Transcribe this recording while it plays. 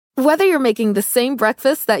Whether you're making the same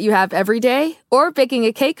breakfast that you have every day or baking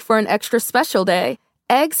a cake for an extra special day,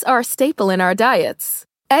 eggs are a staple in our diets.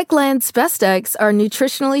 Eggland's best eggs are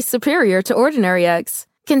nutritionally superior to ordinary eggs,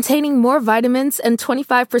 containing more vitamins and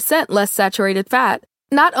 25% less saturated fat.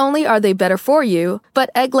 Not only are they better for you,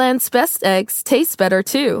 but Eggland's best eggs taste better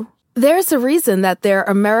too. There's a reason that they're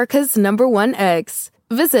America's #1 eggs.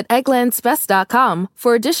 Visit egglandsbest.com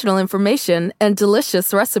for additional information and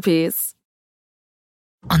delicious recipes.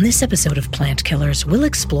 On this episode of Plant Killers, we'll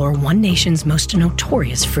explore one nation's most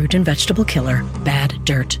notorious fruit and vegetable killer, bad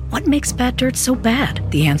dirt. What makes bad dirt so bad?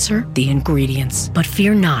 The answer? The ingredients. But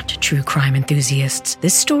fear not, true crime enthusiasts.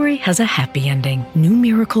 This story has a happy ending. New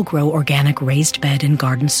Miracle-Gro organic raised bed and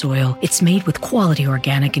garden soil. It's made with quality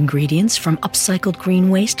organic ingredients from upcycled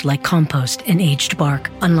green waste like compost and aged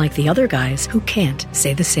bark. Unlike the other guys who can't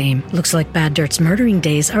say the same. Looks like bad dirt's murdering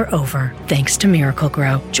days are over, thanks to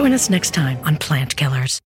Miracle-Gro. Join us next time on Plant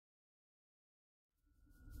Killers.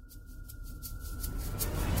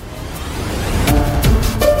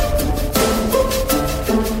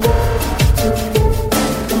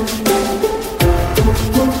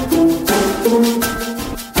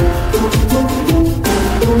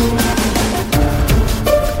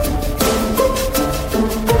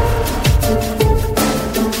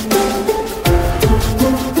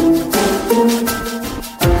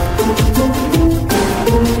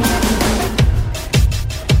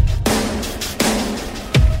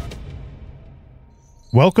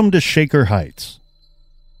 Welcome to Shaker Heights,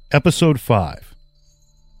 Episode 5,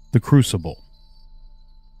 The Crucible.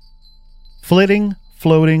 Flitting,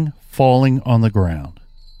 floating, falling on the ground.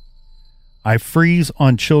 I freeze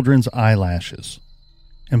on children's eyelashes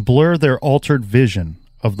and blur their altered vision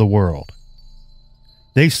of the world.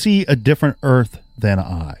 They see a different earth than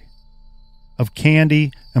I, of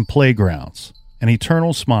candy and playgrounds and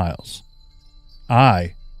eternal smiles.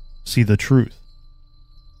 I see the truth.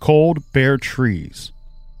 Cold, bare trees,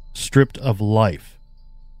 stripped of life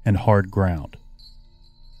and hard ground.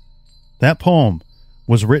 That poem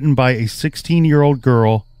was written by a 16-year-old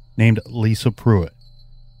girl named Lisa Pruitt,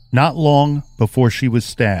 not long before she was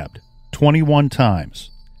stabbed 21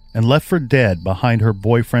 times and left for dead behind her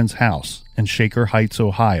boyfriend's house in Shaker Heights,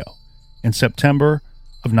 Ohio, in September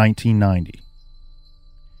of 1990.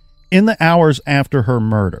 In the hours after her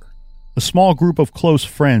murder, a small group of close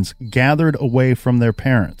friends gathered away from their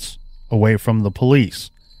parents, away from the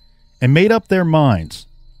police, and made up their minds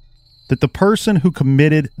that the person who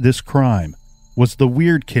committed this crime was the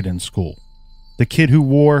weird kid in school, the kid who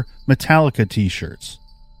wore Metallica t-shirts,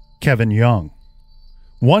 Kevin Young.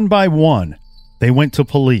 One by one, they went to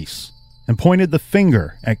police and pointed the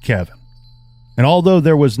finger at Kevin. And although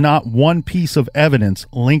there was not one piece of evidence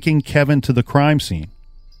linking Kevin to the crime scene,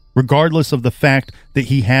 regardless of the fact that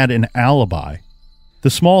he had an alibi, the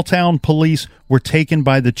small-town police were taken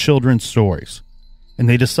by the children's stories, and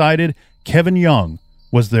they decided Kevin Young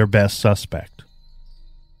was their best suspect.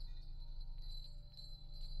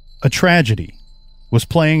 A tragedy was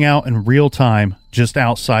playing out in real time just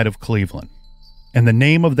outside of Cleveland, and the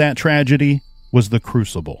name of that tragedy was The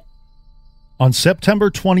Crucible. On September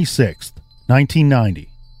 26th, 1990,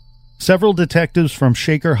 several detectives from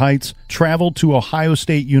Shaker Heights traveled to Ohio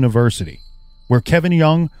State University, where Kevin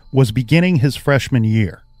Young was beginning his freshman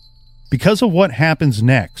year. Because of what happens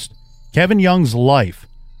next, Kevin Young's life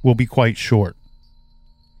will be quite short.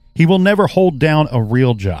 He will never hold down a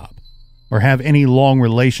real job or have any long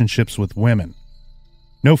relationships with women.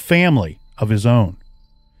 No family of his own.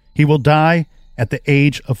 He will die at the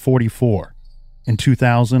age of 44 in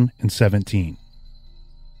 2017.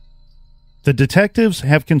 The detectives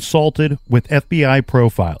have consulted with FBI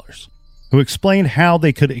profilers who explained how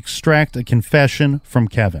they could extract a confession from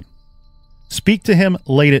Kevin. Speak to him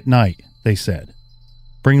late at night, they said.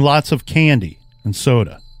 Bring lots of candy and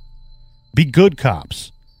soda. Be good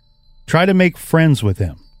cops. Try to make friends with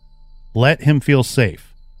him. Let him feel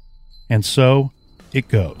safe. And so it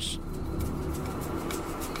goes.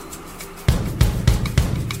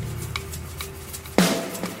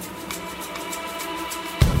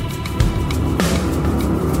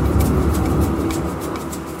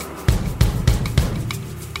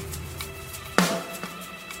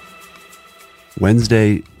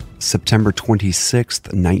 Wednesday, September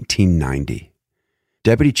 26th, 1990.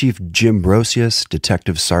 Deputy Chief Jim Brosius,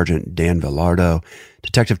 Detective Sergeant Dan Villardo,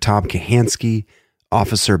 Detective Tom Kahansky,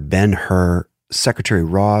 Officer Ben Hur, Secretary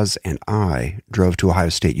Roz, and I drove to Ohio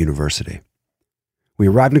State University. We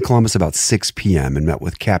arrived in Columbus about 6 p.m. and met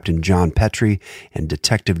with Captain John Petrie and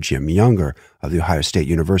Detective Jim Younger of the Ohio State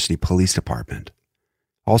University Police Department.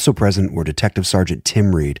 Also present were Detective Sergeant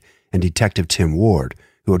Tim Reed and Detective Tim Ward,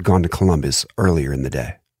 who had gone to Columbus earlier in the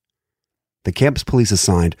day. The campus police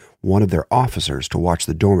assigned one of their officers to watch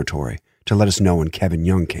the dormitory to let us know when Kevin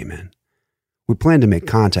Young came in. We planned to make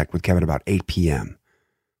contact with Kevin about 8 p.m.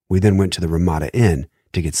 We then went to the Ramada Inn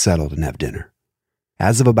to get settled and have dinner.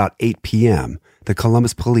 As of about 8 p.m., the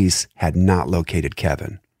Columbus police had not located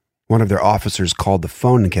Kevin. One of their officers called the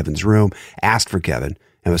phone in Kevin's room, asked for Kevin,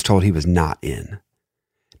 and was told he was not in.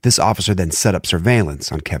 This officer then set up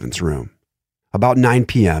surveillance on Kevin's room. About 9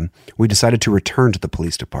 p.m., we decided to return to the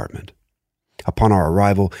police department. Upon our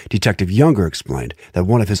arrival, Detective Younger explained that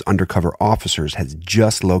one of his undercover officers had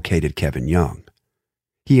just located Kevin Young.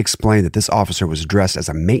 He explained that this officer was dressed as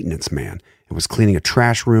a maintenance man and was cleaning a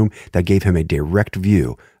trash room that gave him a direct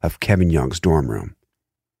view of Kevin Young's dorm room.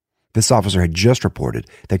 This officer had just reported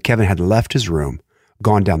that Kevin had left his room,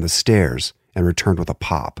 gone down the stairs, and returned with a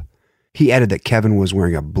pop. He added that Kevin was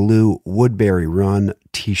wearing a blue Woodbury Run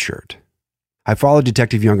t-shirt. I followed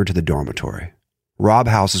Detective Younger to the dormitory. Robb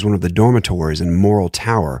House is one of the dormitories in Morrill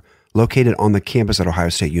Tower, located on the campus at Ohio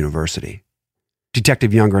State University.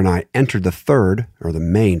 Detective Younger and I entered the third, or the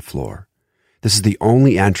main floor. This is the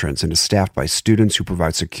only entrance and is staffed by students who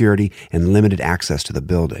provide security and limited access to the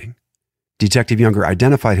building. Detective Younger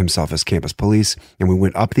identified himself as campus police, and we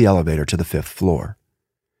went up the elevator to the 5th floor.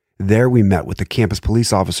 There we met with the campus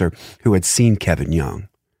police officer who had seen Kevin Young.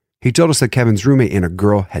 He told us that Kevin's roommate and a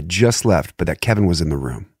girl had just left, but that Kevin was in the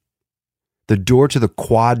room. The door to the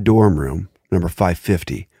quad dorm room, number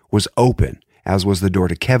 550, was open, as was the door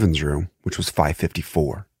to Kevin's room, which was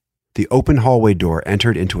 554. The open hallway door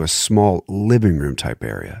entered into a small living room type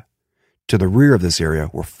area. To the rear of this area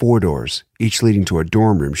were 4 doors, each leading to a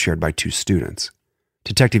dorm room shared by 2 students.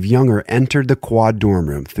 Detective Younger entered the quad dorm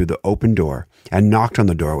room through the open door and knocked on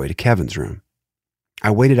the doorway to Kevin's room.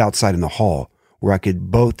 I waited outside in the hall, where I could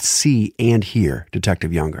both see and hear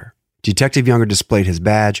Detective Younger. Detective Younger displayed his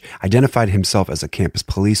badge, identified himself as a campus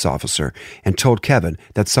police officer, and told Kevin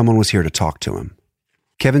that someone was here to talk to him.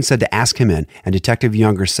 Kevin said to ask him in, and Detective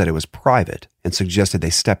Younger said it was private and suggested they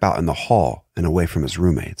step out in the hall and away from his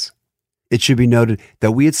roommates. It should be noted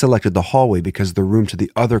that we had selected the hallway because the room to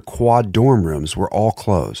the other quad dorm rooms were all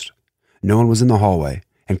closed. No one was in the hallway,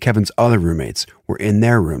 and Kevin's other roommates were in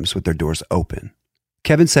their rooms with their doors open.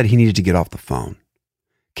 Kevin said he needed to get off the phone.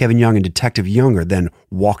 Kevin Young and Detective Younger then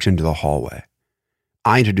walked into the hallway.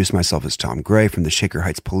 I introduced myself as Tom Gray from the Shaker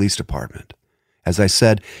Heights Police Department. As I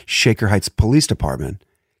said, Shaker Heights Police Department,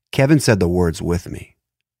 Kevin said the words with me.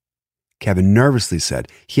 Kevin nervously said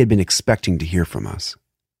he had been expecting to hear from us.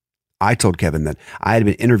 I told Kevin that I had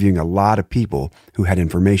been interviewing a lot of people who had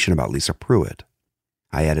information about Lisa Pruitt.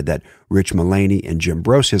 I added that Rich Mullaney and Jim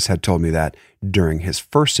Brosius had told me that, during his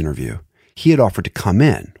first interview, he had offered to come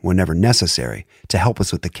in whenever necessary to help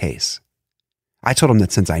us with the case. I told him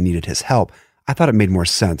that since I needed his help, I thought it made more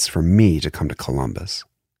sense for me to come to Columbus.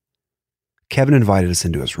 Kevin invited us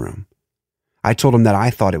into his room. I told him that I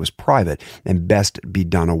thought it was private and best be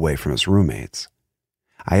done away from his roommates.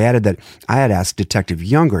 I added that I had asked Detective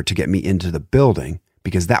Younger to get me into the building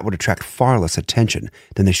because that would attract far less attention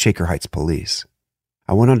than the Shaker Heights police.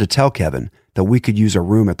 I went on to tell Kevin that we could use a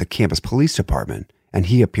room at the campus police department, and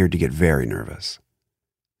he appeared to get very nervous.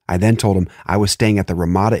 I then told him I was staying at the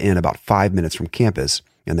Ramada Inn about 5 minutes from campus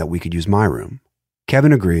and that we could use my room.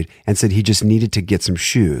 Kevin agreed and said he just needed to get some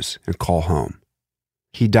shoes and call home.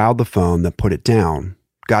 He dialed the phone, then put it down,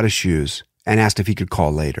 got his shoes, and asked if he could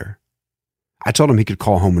call later. I told him he could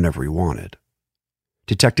call home whenever he wanted.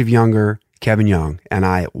 Detective Younger, Kevin Young, and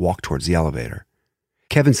I walked towards the elevator.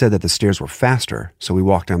 Kevin said that the stairs were faster, so we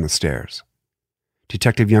walked down the stairs.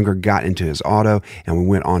 Detective Younger got into his auto, and we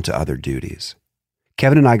went on to other duties.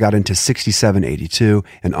 Kevin and I got into 6782,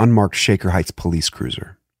 an unmarked Shaker Heights police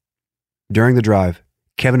cruiser. During the drive,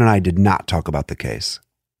 Kevin and I did not talk about the case.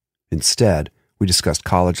 Instead, we discussed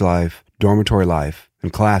college life, dormitory life,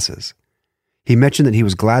 and classes. He mentioned that he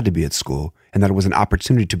was glad to be at school and that it was an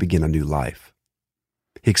opportunity to begin a new life.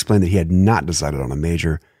 He explained that he had not decided on a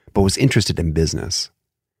major, but was interested in business.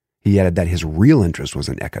 He added that his real interest was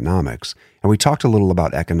in economics, and we talked a little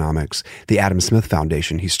about economics, the Adam Smith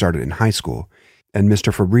Foundation he started in high school, and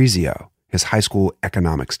Mr. Fabrizio, his high school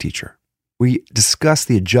economics teacher. We discussed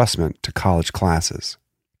the adjustment to college classes.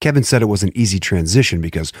 Kevin said it was an easy transition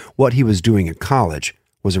because what he was doing in college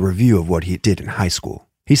was a review of what he did in high school.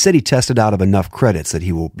 He said he tested out of enough credits that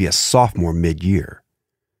he will be a sophomore mid-year.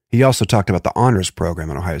 He also talked about the honors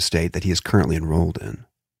program at Ohio State that he is currently enrolled in.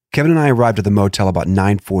 Kevin and I arrived at the motel about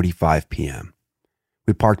 9:45 p.m.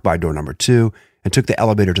 We parked by door number 2 and took the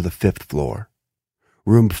elevator to the 5th floor.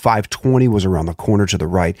 Room 520 was around the corner to the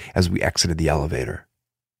right as we exited the elevator.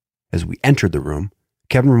 As we entered the room,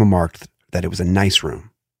 Kevin remarked that it was a nice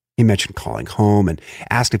room. He mentioned calling home and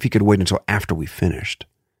asked if he could wait until after we finished.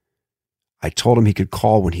 I told him he could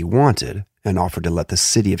call when he wanted and offered to let the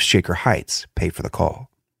city of Shaker Heights pay for the call.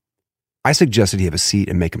 I suggested he have a seat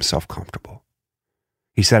and make himself comfortable.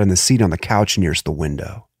 He sat in the seat on the couch nearest the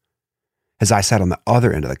window. As I sat on the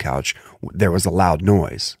other end of the couch, there was a loud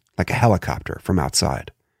noise, like a helicopter from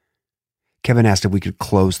outside. Kevin asked if we could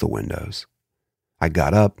close the windows. I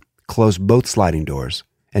got up, closed both sliding doors,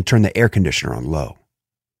 and turned the air conditioner on low.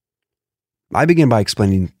 I began by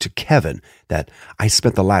explaining to Kevin that I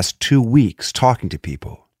spent the last 2 weeks talking to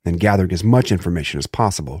people and gathering as much information as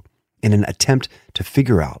possible in an attempt to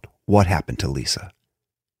figure out what happened to Lisa.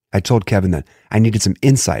 I told Kevin that I needed some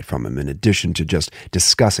insight from him in addition to just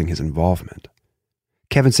discussing his involvement.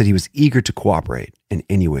 Kevin said he was eager to cooperate in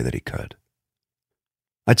any way that he could.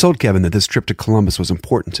 I told Kevin that this trip to Columbus was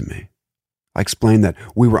important to me. I explained that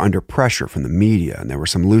we were under pressure from the media and there were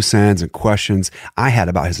some loose ends and questions I had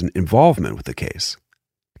about his involvement with the case.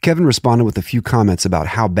 Kevin responded with a few comments about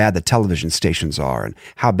how bad the television stations are and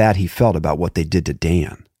how bad he felt about what they did to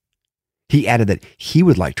Dan. He added that he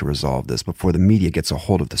would like to resolve this before the media gets a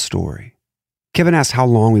hold of the story. Kevin asked how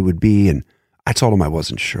long we would be, and I told him I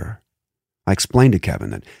wasn't sure. I explained to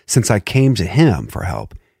Kevin that since I came to him for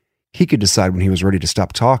help, he could decide when he was ready to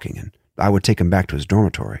stop talking, and I would take him back to his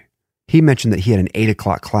dormitory. He mentioned that he had an 8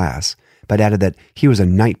 o'clock class, but added that he was a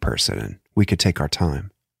night person and we could take our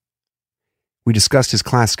time. We discussed his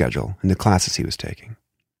class schedule and the classes he was taking.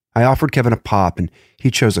 I offered Kevin a pop and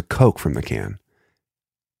he chose a Coke from the can.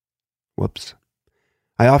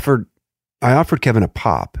 I offered Kevin a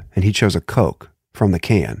pop and he chose a Coke from the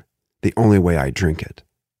can, the only way I drink it.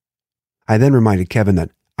 I then reminded Kevin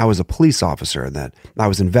that I was a police officer and that I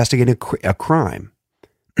was investigating a crime.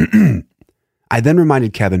 I then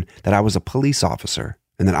reminded Kevin that I was a police officer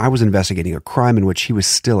and that I was investigating a crime in which he was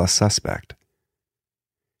still a suspect.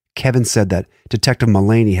 Kevin said that Detective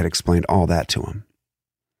Mullaney had explained all that to him.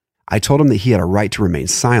 I told him that he had a right to remain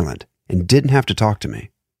silent and didn't have to talk to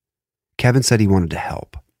me. Kevin said he wanted to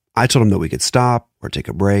help. I told him that we could stop or take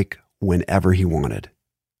a break whenever he wanted.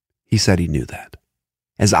 He said he knew that.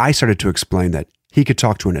 As I started to explain that he could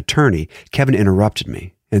talk to an attorney, Kevin interrupted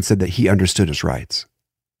me and said that he understood his rights.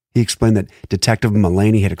 He explained that Detective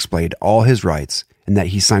Mullaney had explained all his rights and that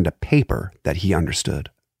he signed a paper that he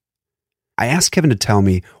understood. I asked Kevin to tell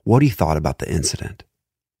me what he thought about the incident.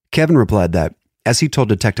 Kevin replied that, as he told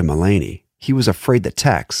Detective Mullaney, he was afraid that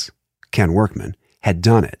Tex, Ken Workman, had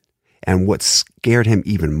done it, and what scared him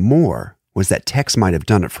even more was that Tex might have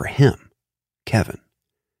done it for him, Kevin.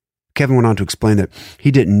 Kevin went on to explain that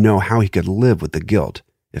he didn't know how he could live with the guilt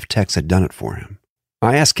if Tex had done it for him.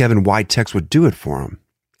 I asked Kevin why Tex would do it for him,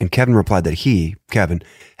 and Kevin replied that he, Kevin,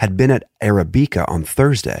 had been at Arabica on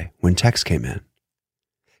Thursday when Tex came in.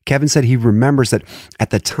 Kevin said he remembers that at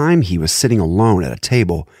the time he was sitting alone at a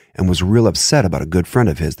table and was real upset about a good friend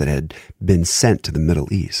of his that had been sent to the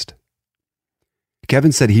Middle East.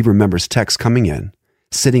 Kevin said he remembers Tex coming in,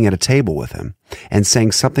 sitting at a table with him, and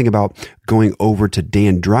saying something about going over to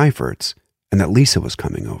Dan Dryford's and that Lisa was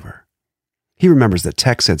coming over. He remembers that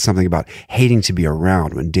Tex said something about hating to be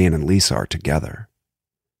around when Dan and Lisa are together.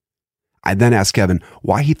 I then asked Kevin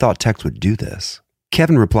why he thought Tex would do this.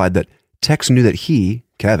 Kevin replied that Tex knew that he,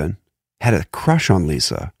 Kevin, had a crush on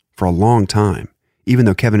Lisa for a long time, even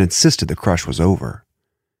though Kevin insisted the crush was over.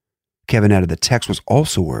 Kevin added that Tex was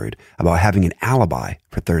also worried about having an alibi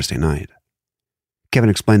for Thursday night. Kevin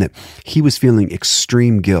explained that he was feeling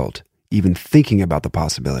extreme guilt, even thinking about the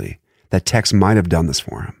possibility that Tex might have done this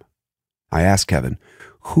for him. I asked Kevin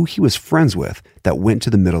who he was friends with that went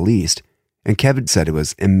to the Middle East, and Kevin said it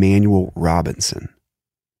was Emmanuel Robinson.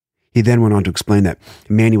 He then went on to explain that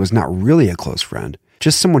Manny was not really a close friend,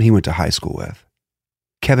 just someone he went to high school with.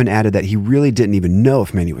 Kevin added that he really didn't even know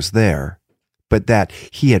if Manny was there, but that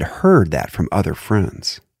he had heard that from other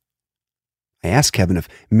friends. I asked Kevin if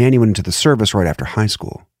Manny went into the service right after high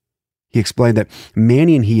school. He explained that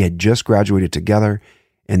Manny and he had just graduated together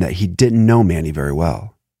and that he didn't know Manny very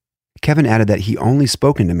well. Kevin added that he only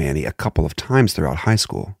spoken to Manny a couple of times throughout high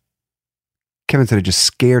school. Kevin said it just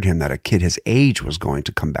scared him that a kid his age was going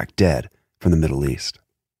to come back dead from the Middle East.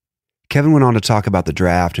 Kevin went on to talk about the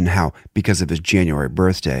draft and how, because of his January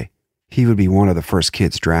birthday, he would be one of the first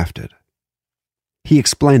kids drafted. He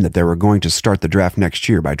explained that they were going to start the draft next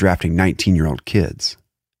year by drafting 19-year-old kids.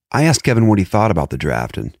 I asked Kevin what he thought about the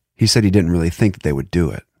draft, and he said he didn't really think that they would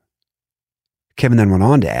do it. Kevin then went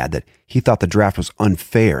on to add that he thought the draft was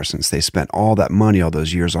unfair since they spent all that money all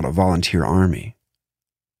those years on a volunteer army.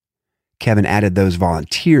 Kevin added those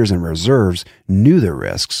volunteers and reserves knew their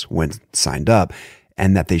risks when signed up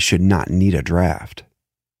and that they should not need a draft.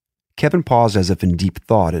 Kevin paused as if in deep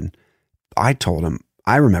thought, and I told him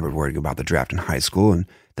I remembered worrying about the draft in high school and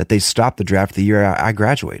that they stopped the draft the year I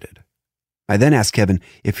graduated. I then asked Kevin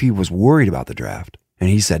if he was worried about the draft, and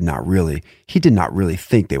he said not really. He did not really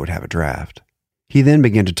think they would have a draft. He then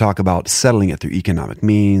began to talk about settling it through economic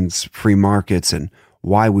means, free markets, and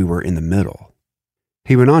why we were in the middle.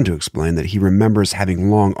 He went on to explain that he remembers having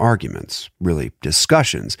long arguments, really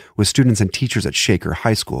discussions, with students and teachers at Shaker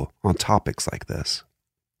High School on topics like this.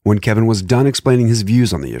 When Kevin was done explaining his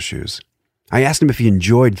views on the issues, I asked him if he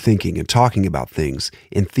enjoyed thinking and talking about things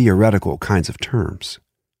in theoretical kinds of terms.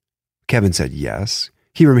 Kevin said yes.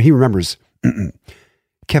 He remembers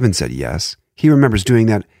Kevin said yes. He remembers doing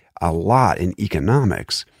that a lot in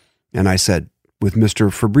economics. And I said, with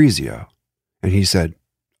Mr. Fabrizio. And he said,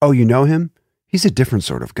 oh, you know him? He's a different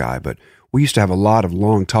sort of guy, but we used to have a lot of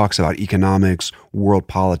long talks about economics, world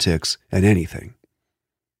politics, and anything.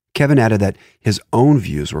 Kevin added that his own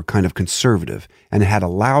views were kind of conservative and had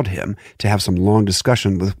allowed him to have some long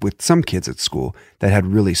discussion with some kids at school that had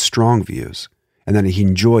really strong views, and that he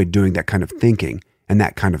enjoyed doing that kind of thinking and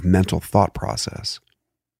that kind of mental thought process.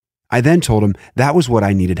 I then told him that was what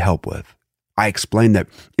I needed help with. I explained that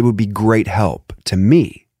it would be great help to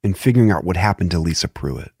me in figuring out what happened to Lisa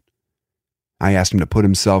Pruitt. I asked him to put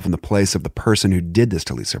himself in the place of the person who did this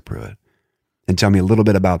to Lisa Pruitt and tell me a little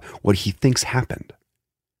bit about what he thinks happened.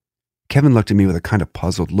 Kevin looked at me with a kind of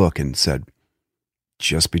puzzled look and said,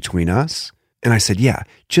 just between us? And I said, yeah,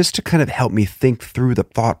 just to kind of help me think through the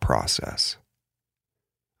thought process.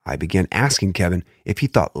 I began asking Kevin if he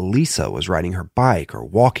thought Lisa was riding her bike or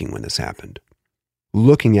walking when this happened.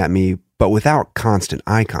 Looking at me, but without constant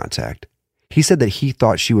eye contact, he said that he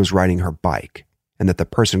thought she was riding her bike and that the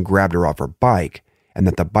person grabbed her off her bike and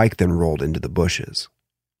that the bike then rolled into the bushes.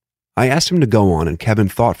 I asked him to go on, and Kevin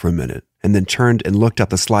thought for a minute and then turned and looked out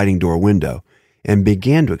the sliding door window and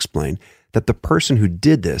began to explain that the person who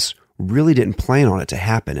did this really didn't plan on it to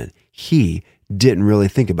happen, and he didn't really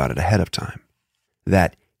think about it ahead of time.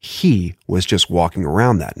 That he was just walking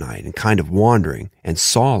around that night and kind of wandering and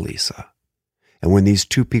saw Lisa. And when these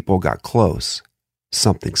two people got close,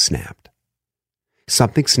 something snapped.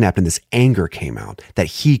 Something snapped and this anger came out that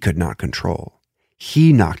he could not control.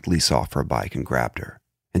 He knocked Lisa off her bike and grabbed her,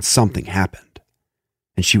 and something happened.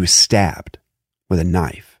 And she was stabbed with a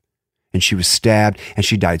knife. And she was stabbed and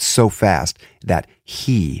she died so fast that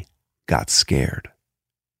he got scared.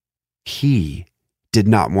 He did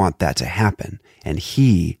not want that to happen, and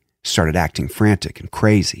he started acting frantic and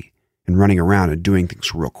crazy and running around and doing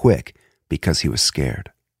things real quick because he was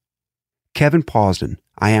scared. Kevin paused and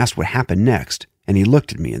I asked what happened next, and he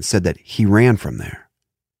looked at me and said that he ran from there.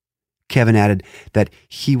 Kevin added that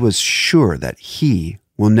he was sure that he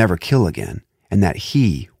will never kill again and that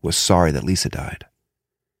he was sorry that Lisa died.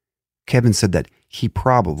 Kevin said that he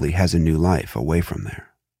probably has a new life away from there.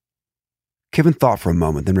 Kevin thought for a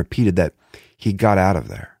moment, then repeated that he got out of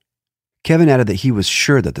there. Kevin added that he was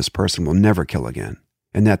sure that this person will never kill again,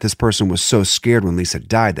 and that this person was so scared when Lisa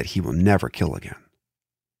died that he will never kill again.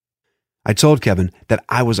 I told Kevin that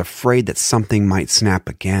I was afraid that something might snap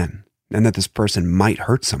again, and that this person might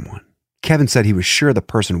hurt someone. Kevin said he was sure the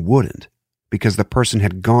person wouldn't, because the person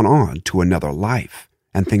had gone on to another life,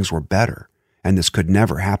 and things were better, and this could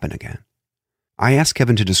never happen again. I asked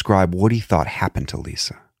Kevin to describe what he thought happened to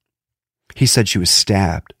Lisa. He said she was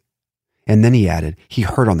stabbed, and then he added he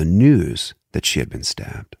heard on the news that she had been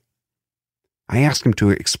stabbed. I asked him to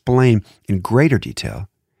explain in greater detail,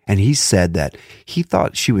 and he said that he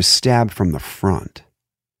thought she was stabbed from the front.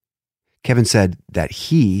 Kevin said that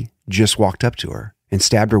he just walked up to her and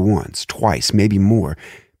stabbed her once, twice, maybe more,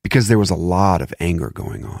 because there was a lot of anger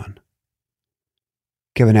going on.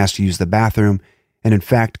 Kevin asked to use the bathroom and in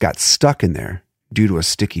fact got stuck in there due to a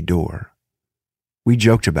sticky door. We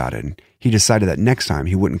joked about it, and he decided that next time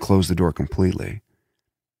he wouldn't close the door completely.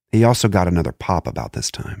 He also got another pop about this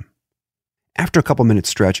time. After a couple minutes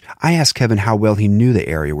stretch, I asked Kevin how well he knew the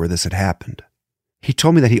area where this had happened. He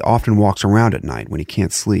told me that he often walks around at night when he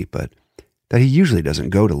can't sleep, but that he usually doesn't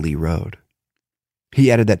go to Lee Road.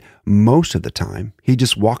 He added that most of the time he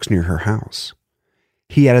just walks near her house.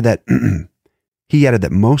 He added that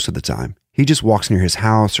most of the time he just walks near his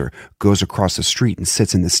house or goes across the street and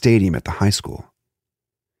sits in the stadium at the high school.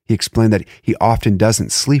 He explained that he often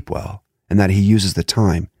doesn't sleep well and that he uses the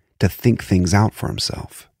time to think things out for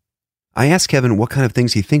himself. I asked Kevin what kind of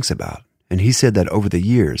things he thinks about, and he said that over the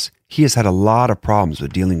years, he has had a lot of problems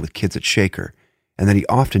with dealing with kids at Shaker and that he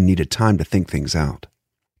often needed time to think things out.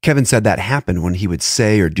 Kevin said that happened when he would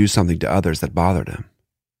say or do something to others that bothered him.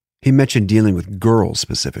 He mentioned dealing with girls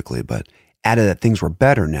specifically, but added that things were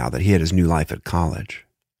better now that he had his new life at college.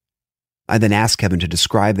 I then asked Kevin to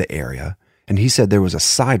describe the area, and he said there was a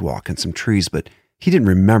sidewalk and some trees, but he didn't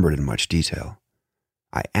remember it in much detail.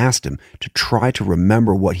 I asked him to try to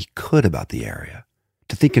remember what he could about the area,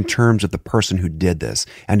 to think in terms of the person who did this,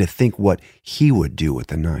 and to think what he would do with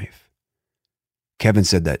the knife. Kevin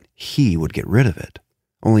said that he would get rid of it.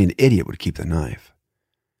 Only an idiot would keep the knife.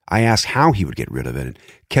 I asked how he would get rid of it, and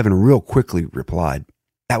Kevin real quickly replied,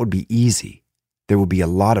 "That would be easy. There will be a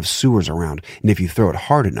lot of sewers around, and if you throw it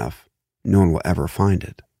hard enough, no one will ever find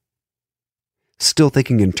it." Still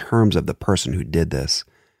thinking in terms of the person who did this,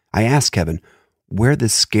 I asked Kevin where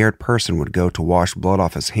this scared person would go to wash blood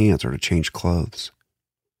off his hands or to change clothes.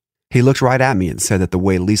 He looked right at me and said that the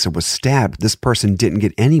way Lisa was stabbed, this person didn't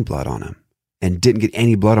get any blood on him and didn't get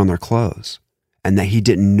any blood on their clothes, and that he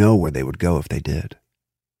didn't know where they would go if they did.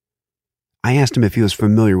 I asked him if he was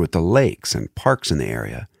familiar with the lakes and parks in the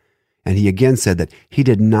area, and he again said that he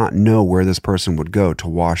did not know where this person would go to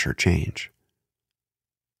wash or change.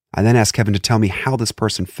 I then asked Kevin to tell me how this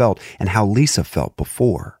person felt and how Lisa felt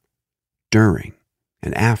before, during,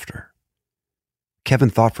 and after. Kevin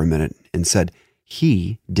thought for a minute and said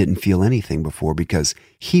he didn't feel anything before because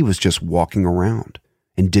he was just walking around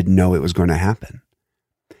and didn't know it was going to happen.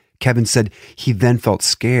 Kevin said he then felt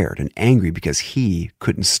scared and angry because he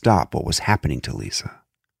couldn't stop what was happening to Lisa.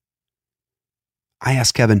 I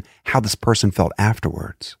asked Kevin how this person felt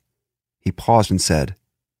afterwards. He paused and said,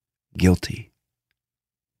 "Guilty."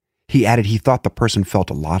 He added he thought the person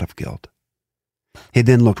felt a lot of guilt. He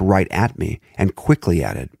then looked right at me and quickly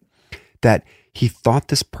added that he thought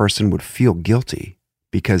this person would feel guilty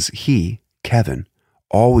because he, Kevin,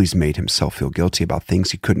 always made himself feel guilty about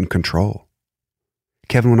things he couldn't control.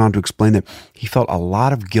 Kevin went on to explain that he felt a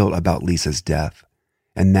lot of guilt about Lisa's death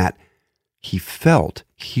and that he felt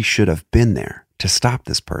he should have been there to stop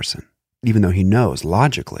this person, even though he knows,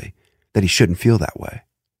 logically, that he shouldn't feel that way.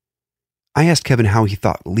 I asked Kevin how he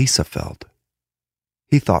thought Lisa felt.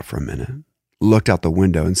 He thought for a minute, looked out the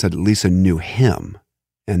window and said that Lisa knew him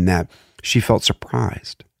and that she felt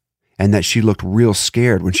surprised and that she looked real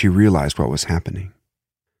scared when she realized what was happening.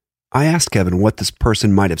 I asked Kevin what this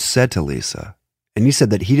person might have said to Lisa, and he said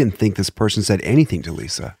that he didn't think this person said anything to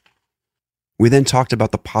Lisa. We then talked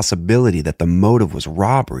about the possibility that the motive was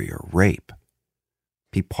robbery or rape.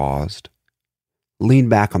 He paused, leaned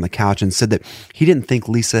back on the couch and said that he didn't think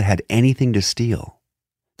Lisa had anything to steal,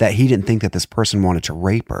 that he didn't think that this person wanted to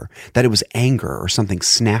rape her, that it was anger or something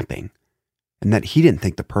snapping, and that he didn't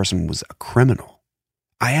think the person was a criminal.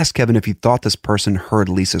 I asked Kevin if he thought this person heard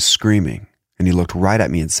Lisa screaming, and he looked right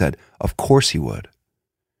at me and said, of course he would.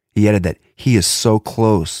 He added that he is so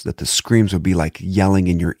close that the screams would be like yelling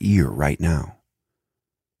in your ear right now.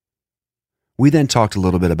 We then talked a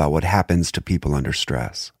little bit about what happens to people under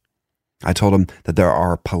stress. I told him that there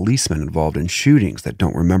are policemen involved in shootings that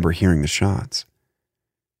don't remember hearing the shots.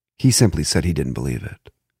 He simply said he didn't believe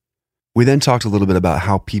it. We then talked a little bit about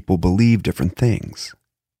how people believe different things.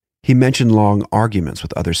 He mentioned long arguments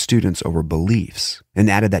with other students over beliefs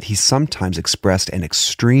and added that he sometimes expressed an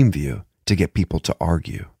extreme view to get people to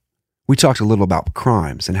argue. We talked a little about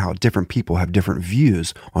crimes and how different people have different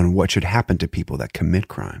views on what should happen to people that commit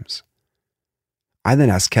crimes. I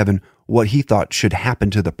then asked Kevin what he thought should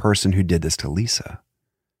happen to the person who did this to Lisa.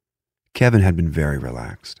 Kevin had been very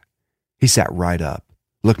relaxed. He sat right up,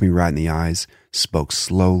 looked me right in the eyes, spoke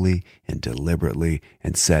slowly and deliberately,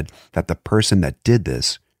 and said that the person that did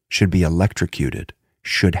this should be electrocuted,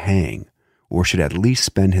 should hang, or should at least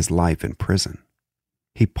spend his life in prison.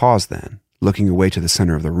 He paused then, looking away to the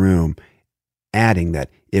center of the room, adding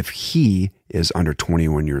that if he is under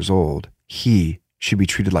 21 years old, he should be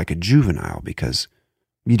treated like a juvenile because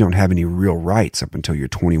you don't have any real rights up until you're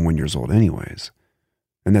 21 years old anyways,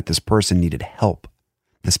 and that this person needed help,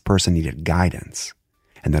 this person needed guidance,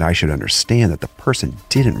 and that I should understand that the person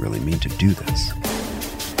didn't really mean to do this.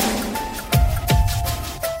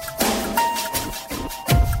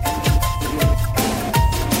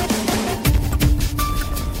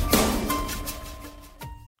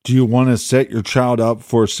 Do you want to set your child up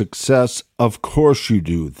for success? Of course you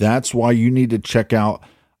do. That's why you need to check out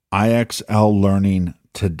IXL Learning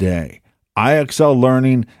today. IXL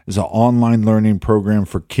Learning is an online learning program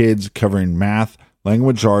for kids covering math,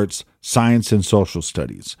 language arts, science, and social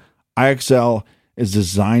studies. IXL is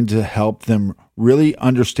designed to help them really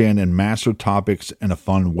understand and master topics in a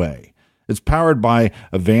fun way. It's powered by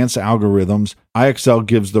advanced algorithms. IXL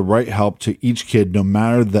gives the right help to each kid no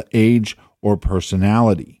matter the age or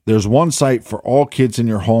personality. There's one site for all kids in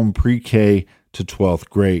your home pre-K to 12th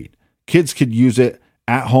grade. Kids could use it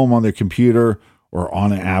at home on their computer or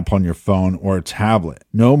on an app on your phone or a tablet.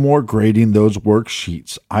 No more grading those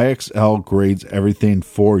worksheets. IXL grades everything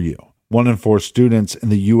for you. 1 in 4 students in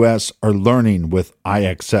the U.S. are learning with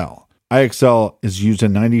IXL. IXL is used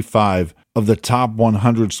in 95 of the top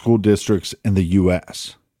 100 school districts in the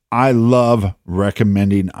U.S. I love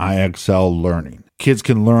recommending IXL Learning. Kids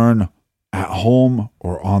can learn at home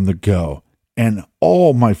or on the go. And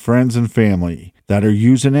all my friends and family that are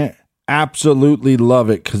using it absolutely love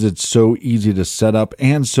it because it's so easy to set up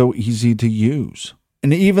and so easy to use.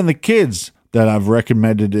 And even the kids that I've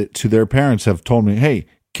recommended it to their parents have told me, hey,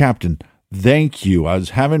 Captain, thank you. I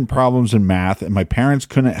was having problems in math and my parents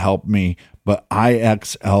couldn't help me, but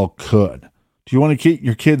IXL could. Do you want to get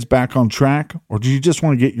your kids back on track, or do you just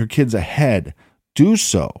want to get your kids ahead? Do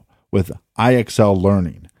so with IXL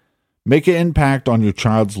Learning. Make an impact on your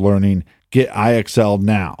child's learning. Get IXL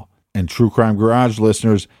now. And True Crime Garage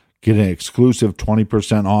listeners get an exclusive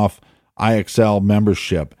 20% off IXL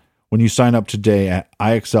membership when you sign up today at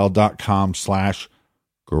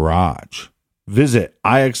IXL.com/garage. Visit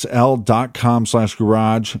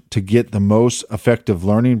IXL.com/garage to get the most effective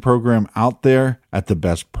learning program out there at the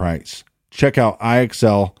best price. Check out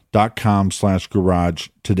IXL.com/garage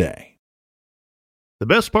today. The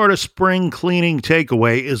best part of spring cleaning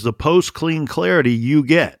takeaway is the post-clean clarity you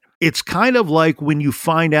get. It's kind of like when you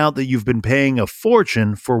find out that you've been paying a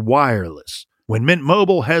fortune for wireless. When Mint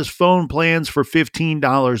Mobile has phone plans for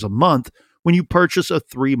 $15 a month when you purchase a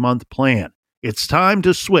 3-month plan. It's time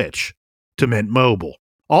to switch to Mint Mobile.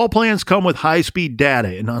 All plans come with high-speed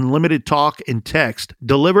data and unlimited talk and text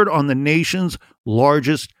delivered on the nation's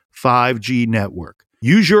largest 5G network.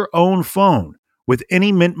 Use your own phone with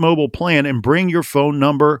any Mint Mobile plan and bring your phone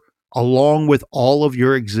number along with all of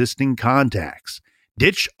your existing contacts.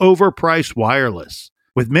 Ditch overpriced wireless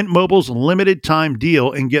with Mint Mobile's limited time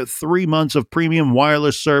deal and get 3 months of premium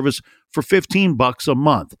wireless service for $15 a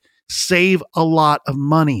month. Save a lot of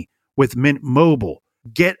money with Mint Mobile.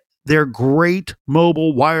 Get their great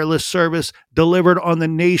mobile wireless service delivered on the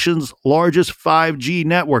nation's largest 5G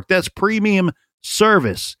network. That's premium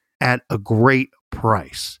service at a great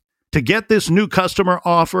price. To get this new customer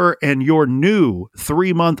offer and your new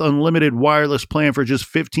 3-month unlimited wireless plan for just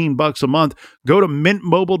 $15 a month, go to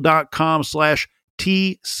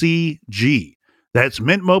mintmobile.com/TCG. That's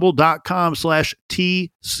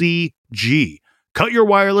mintmobile.com/TCG. Cut your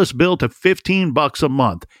wireless bill to $15 a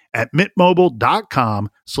month at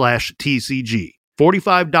mintmobile.com/TCG.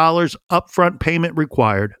 $45 upfront payment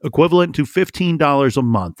required, equivalent to $15 a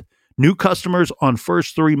month. New customers on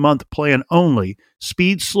first 3-month plan only.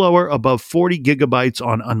 Speed slower above 40 gigabytes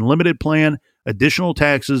on unlimited plan. Additional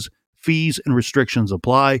taxes, fees, and restrictions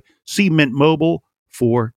apply. See Mint Mobile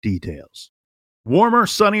for details. Warmer,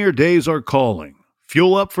 sunnier days are calling.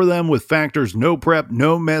 Fuel up for them with Factor's no prep,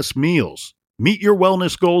 no mess meals. Meet your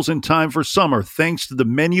wellness goals in time for summer thanks to the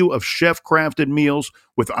menu of chef-crafted meals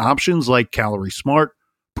with options like Calorie Smart,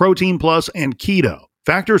 Protein Plus, and Keto.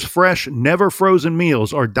 Factor's fresh, never frozen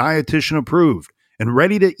meals are dietitian approved and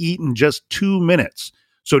ready to eat in just 2 minutes.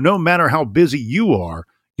 So no matter how busy you are,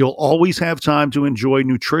 you'll always have time to enjoy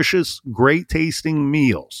nutritious, great tasting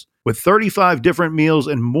meals. With 35 different meals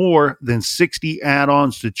and more than 60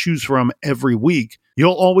 add-ons to choose from every week,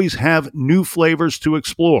 you'll always have new flavors to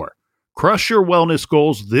explore. Crush your wellness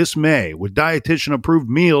goals this May with dietitian approved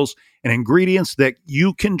meals and ingredients that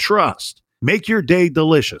you can trust. Make your day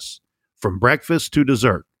delicious. From breakfast to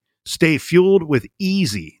dessert, stay fueled with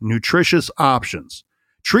easy, nutritious options.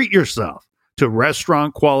 Treat yourself to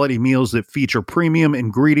restaurant-quality meals that feature premium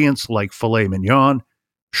ingredients like filet mignon,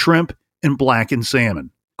 shrimp, and blackened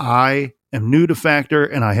salmon. I am new to Factor,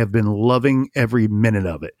 and I have been loving every minute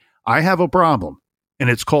of it. I have a problem, and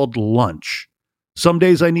it's called lunch. Some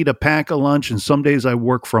days I need to pack a lunch, and some days I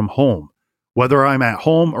work from home. Whether I'm at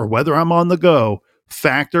home or whether I'm on the go,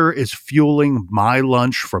 Factor is fueling my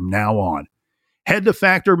lunch from now on. Head to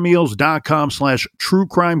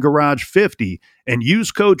factormeals.com/truecrimegarage50 and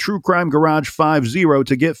use code truecrimegarage50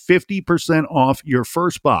 to get 50% off your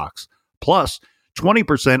first box, plus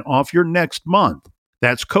 20% off your next month.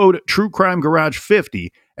 That's code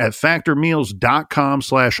truecrimegarage50 at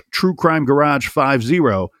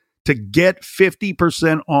factormeals.com/truecrimegarage50 to get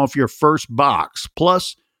 50% off your first box,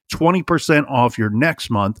 plus 20% off your next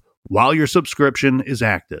month while your subscription is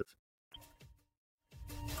active.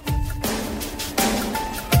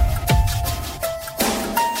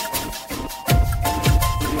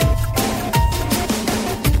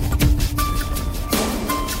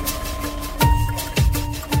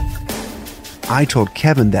 I told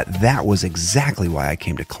Kevin that was exactly why I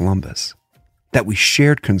came to Columbus, that we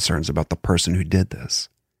shared concerns about the person who did this,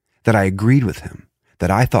 that I agreed with him,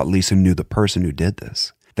 that I thought Lisa knew the person who did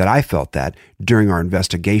this, that I felt that during our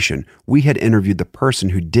investigation, we had interviewed the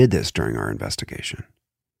person who did this during our investigation.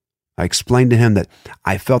 I explained to him that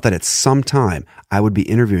I felt that at some time I would be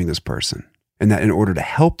interviewing this person, and that in order to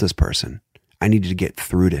help this person, I needed to get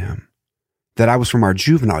through to him. That I was from our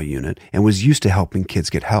juvenile unit and was used to helping kids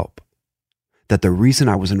get help. That the reason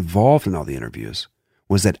I was involved in all the interviews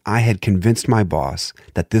was that I had convinced my boss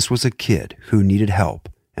that this was a kid who needed help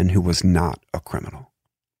and who was not a criminal.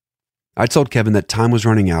 I told Kevin that time was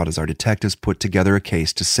running out as our detectives put together a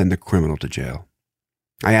case to send the criminal to jail.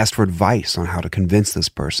 I asked for advice on how to convince this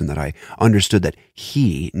person that I understood that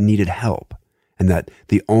he needed help and that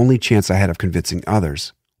the only chance I had of convincing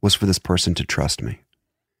others was for this person to trust me.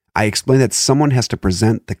 I explained that someone has to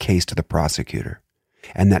present the case to the prosecutor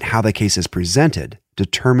and that how the case is presented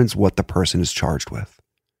determines what the person is charged with.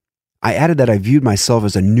 I added that I viewed myself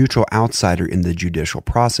as a neutral outsider in the judicial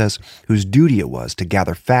process whose duty it was to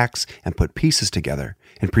gather facts and put pieces together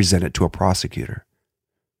and present it to a prosecutor.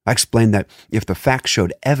 I explained that if the facts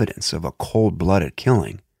showed evidence of a cold-blooded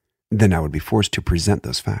killing, then I would be forced to present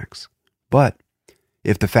those facts. But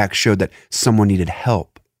if the facts showed that someone needed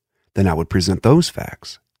help, then I would present those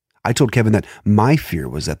facts. I told Kevin that my fear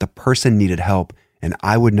was that the person needed help and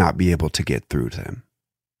I would not be able to get through to him.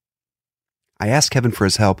 I asked Kevin for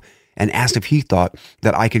his help and asked if he thought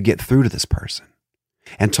that I could get through to this person,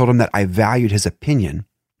 and told him that I valued his opinion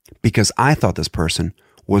because I thought this person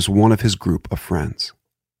was one of his group of friends.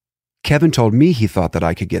 Kevin told me he thought that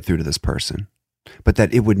I could get through to this person, but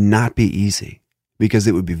that it would not be easy because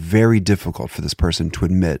it would be very difficult for this person to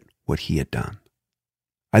admit what he had done.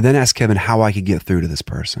 I then asked Kevin how I could get through to this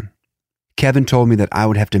person. Kevin told me that I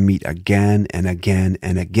would have to meet again and again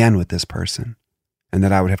and again with this person, and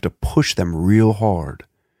that I would have to push them real hard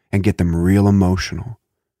and get them real emotional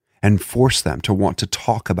and force them to want to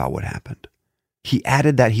talk about what happened. He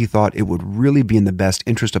added that he thought it would really be in the best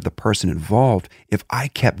interest of the person involved if I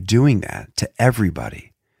kept doing that to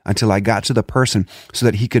everybody until I got to the person so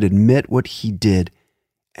that he could admit what he did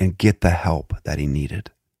and get the help that he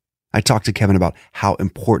needed. I talked to Kevin about how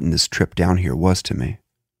important this trip down here was to me.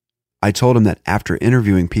 I told him that after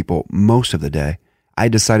interviewing people most of the day, I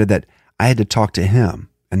decided that I had to talk to him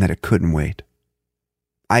and that it couldn't wait.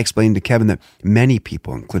 I explained to Kevin that many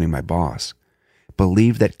people, including my boss,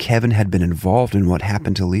 believed that Kevin had been involved in what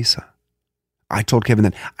happened to Lisa. I told Kevin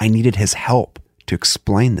that I needed his help to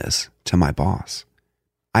explain this to my boss.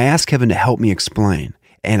 I asked Kevin to help me explain,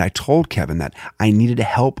 and I told Kevin that I needed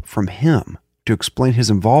help from him to explain his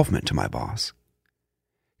involvement to my boss.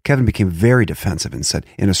 Kevin became very defensive and said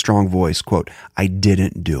in a strong voice, quote, "I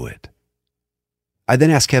didn't do it." I then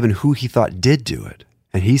asked Kevin who he thought did do it,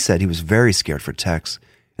 and he said he was very scared for Tex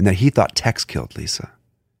and that he thought Tex killed Lisa.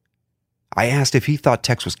 I asked if he thought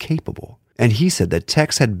Tex was capable, and he said that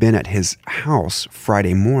Tex had been at his house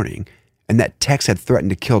Friday morning and that Tex had threatened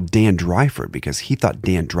to kill Dan Dryford because he thought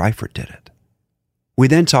Dan Dryford did it. We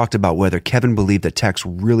then talked about whether Kevin believed that Tex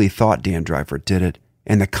really thought Dan Dryford did it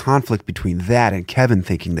and the conflict between that and Kevin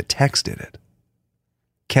thinking that Tex did it.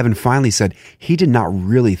 Kevin finally said he did not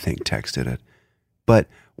really think Tex did it, but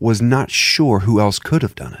was not sure who else could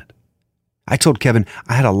have done it. I told Kevin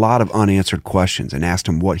I had a lot of unanswered questions and asked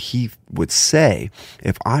him what he would say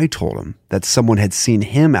if I told him that someone had seen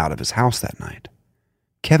him out of his house that night.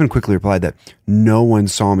 Kevin quickly replied that no one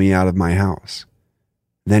saw me out of my house.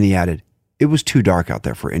 Then he added, "It was too dark out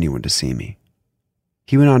there for anyone to see me."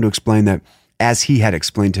 He went on to explain that, as he had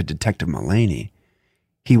explained to Detective Mullaney,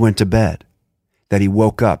 he went to bed, that he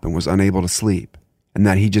woke up and was unable to sleep, and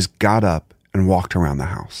that he just got up and walked around the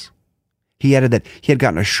house. He added that he had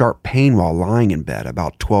gotten a sharp pain while lying in bed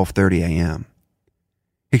about 12:30 a.m.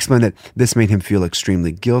 He explained that this made him feel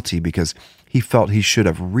extremely guilty because he felt he should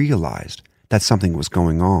have realized that something was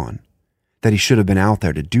going on, that he should have been out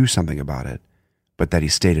there to do something about it, but that he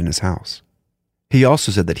stayed in his house. He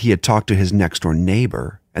also said that he had talked to his next-door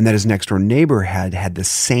neighbor and that his next-door neighbor had had the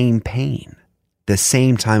same pain, the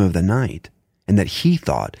same time of the night, and that he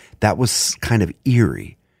thought that was kind of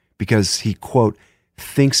eerie because he, quote,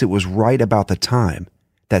 thinks it was right about the time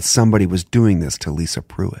that somebody was doing this to Lisa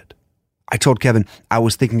Pruitt. I told Kevin I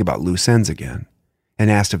was thinking about loose ends again and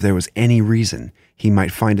asked if there was any reason he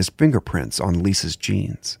might find his fingerprints on Lisa's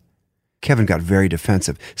jeans. Kevin got very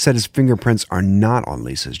defensive, said his fingerprints are not on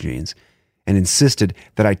Lisa's jeans, and insisted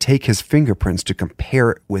that I take his fingerprints to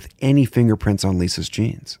compare it with any fingerprints on Lisa's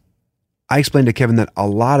jeans. I explained to Kevin that a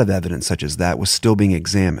lot of evidence such as that was still being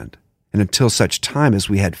examined, and until such time as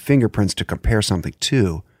we had fingerprints to compare something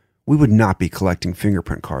to, we would not be collecting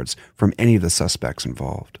fingerprint cards from any of the suspects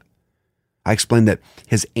involved. I explained that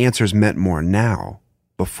his answers meant more now,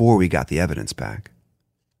 before we got the evidence back.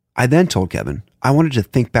 I then told Kevin I wanted to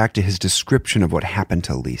think back to his description of what happened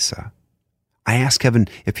to Lisa. I asked Kevin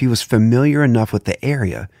if he was familiar enough with the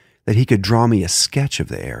area that he could draw me a sketch of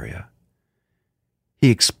the area. He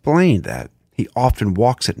explained that he often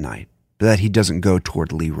walks at night, but that he doesn't go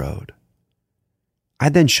toward Lee Road. I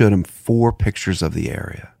then showed him 4 pictures of the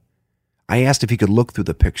area. I asked if he could look through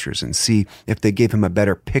the pictures and see if they gave him a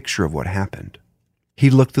better picture of what happened. He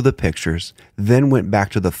looked through the pictures, then went back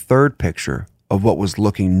to the 3rd picture of what was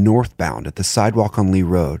looking northbound at the sidewalk on Lee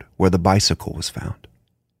Road where the bicycle was found.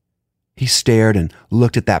 He stared and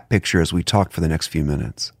looked at that picture as we talked for the next few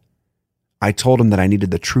minutes. I told him that I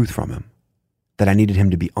needed the truth from him, that I needed him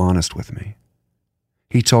to be honest with me.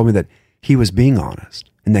 He told me that he was being honest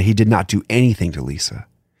and that he did not do anything to Lisa,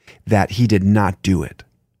 that he did not do it.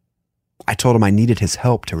 I told him I needed his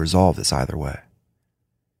help to resolve this either way.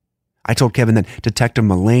 I told Kevin that Detective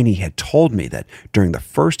Mullaney had told me that during the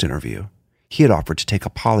first interview, he had offered to take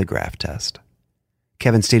a polygraph test.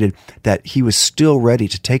 Kevin stated that he was still ready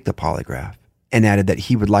to take the polygraph and added that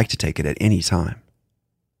he would like to take it at any time.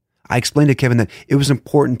 I explained to Kevin that it was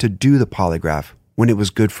important to do the polygraph when it was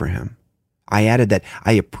good for him. I added that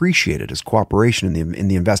I appreciated his cooperation in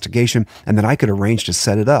the investigation and that I could arrange to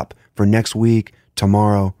set it up for next week,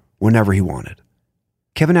 tomorrow, whenever he wanted.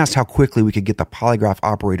 Kevin asked how quickly we could get the polygraph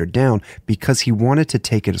operator down because he wanted to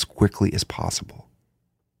take it as quickly as possible.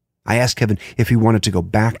 I asked Kevin if he wanted to go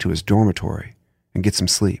back to his dormitory and get some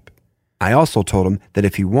sleep. I also told him that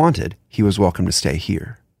if he wanted, he was welcome to stay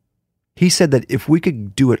here. He said that if we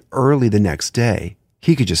could do it early the next day,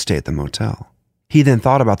 he could just stay at the motel. He then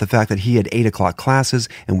thought about the fact that he had 8 o'clock classes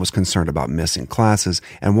and was concerned about missing classes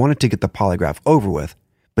and wanted to get the polygraph over with,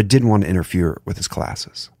 but didn't want to interfere with his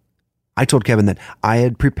classes. I told Kevin that I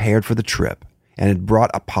had prepared for the trip and had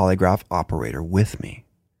brought a polygraph operator with me.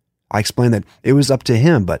 I explained that it was up to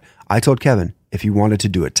him, but I told Kevin if he wanted to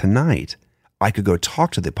do it tonight, I could go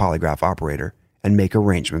talk to the polygraph operator and make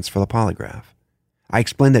arrangements for the polygraph. I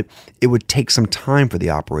explained that it would take some time for the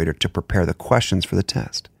operator to prepare the questions for the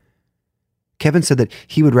test. Kevin said that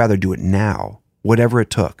he would rather do it now, whatever it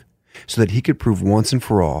took, so that he could prove once and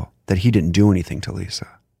for all that he didn't do anything to Lisa.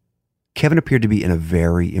 Kevin appeared to be in a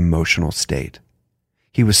very emotional state.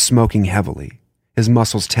 He was smoking heavily, his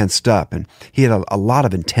muscles tensed up, and he had a lot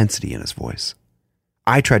of intensity in his voice.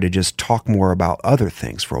 I tried to just talk more about other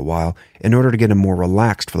things for a while in order to get him more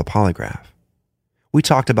relaxed for the polygraph. We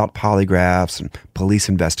talked about polygraphs and police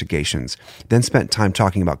investigations, then spent time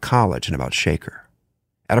talking about college and about Shaker.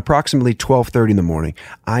 At approximately 12:30 in the morning,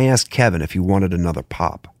 I asked Kevin if he wanted another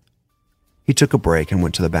pop. He took a break and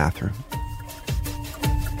went to the bathroom.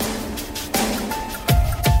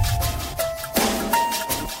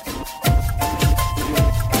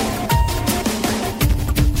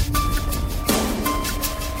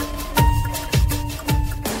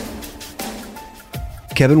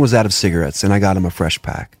 Kevin was out of cigarettes and I got him a fresh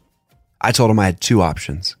pack. I told him I had 2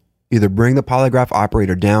 options. Either bring the polygraph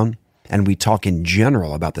operator down and we talk in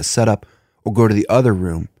general about the setup, or go to the other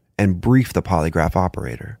room and brief the polygraph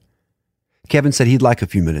operator. Kevin said he'd like a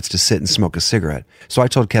few minutes to sit and smoke a cigarette, so I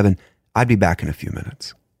told Kevin I'd be back in a few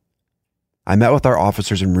minutes. I met with our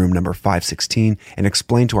officers in room number 516 and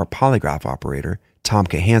explained to our polygraph operator, Tom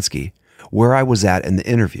Kahansky, where I was at in the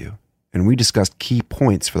interview, and we discussed key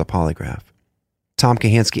points for the polygraph. Tom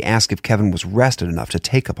Kahansky asked if Kevin was rested enough to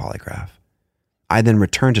take a polygraph. I then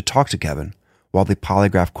returned to talk to Kevin while the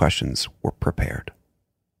polygraph questions were prepared.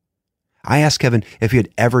 I asked Kevin if he had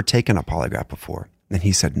ever taken a polygraph before, and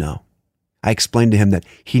he said no. I explained to him that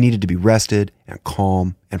he needed to be rested and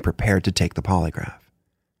calm and prepared to take the polygraph.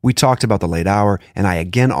 We talked about the late hour, and I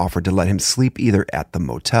again offered to let him sleep either at the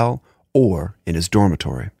motel or in his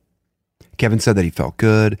dormitory. Kevin said that he felt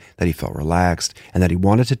good, that he felt relaxed, and that he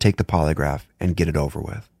wanted to take the polygraph and get it over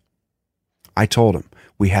with. I told him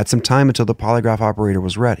we had some time until the polygraph operator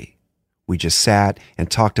was ready. We just sat and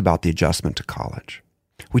talked about the adjustment to college.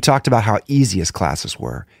 We talked about how easy his classes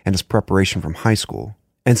were and his preparation from high school,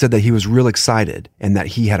 and said that he was real excited and that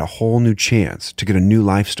he had a whole new chance to get a new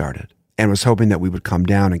life started, and was hoping that we would come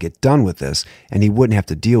down and get done with this and he wouldn't have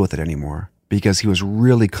to deal with it anymore because he was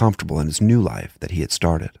really comfortable in his new life that he had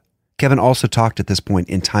started. Kevin also talked at this point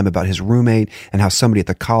in time about his roommate and how somebody at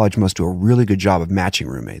the college must do a really good job of matching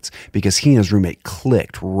roommates because he and his roommate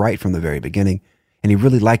clicked right from the very beginning, and he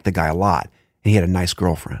really liked the guy a lot, and he had a nice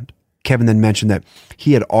girlfriend. Kevin then mentioned that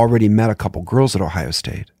he had already met a couple girls at Ohio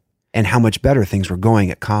State and how much better things were going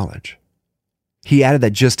at college. He added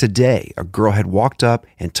that just today, a girl had walked up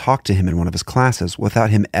and talked to him in one of his classes without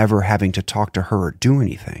him ever having to talk to her or do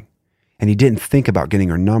anything. And he didn't think about getting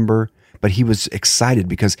her number, but he was excited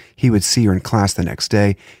because he would see her in class the next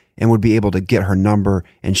day and would be able to get her number,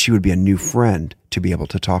 and she would be a new friend to be able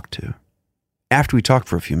to talk to. After we talked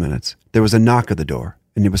for a few minutes, there was a knock at the door,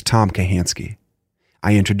 and it was Tom Kahansky.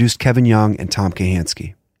 I introduced Kevin Young and Tom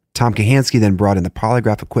Kahansky. Tom Kahansky then brought in the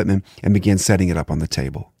polygraph equipment and began setting it up on the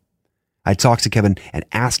table. I talked to Kevin and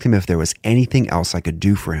asked him if there was anything else I could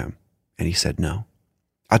do for him, and he said no.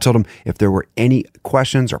 I told him if there were any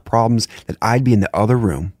questions or problems that I'd be in the other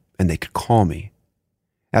room and they could call me.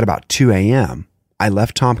 At about 2 a.m., I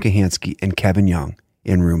left Tom Kahansky and Kevin Young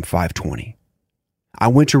in room 520. I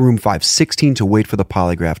went to room 516 to wait for the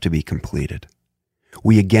polygraph to be completed.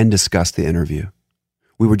 We again discussed the interview.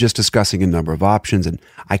 We were just discussing a number of options, and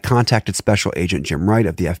I contacted Special Agent Jim Wright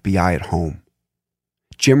of the FBI at home.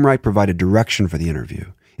 Jim Wright provided direction for the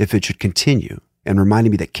interview, if it should continue, and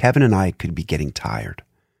reminded me that Kevin and I could be getting tired.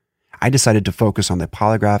 I decided to focus on the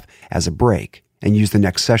polygraph as a break and use the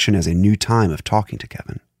next session as a new time of talking to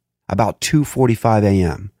Kevin. About 2:45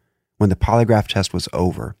 a.m., when the polygraph test was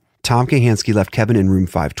over, Tom Kahansky left Kevin in room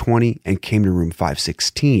 520 and came to room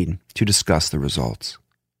 516 to discuss the results.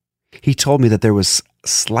 He told me that there was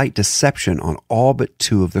slight deception on all but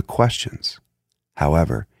 2 of the questions.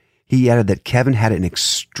 However, he added that Kevin had an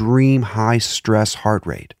extreme high-stress heart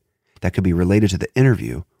rate that could be related to the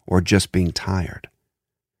interview or just being tired.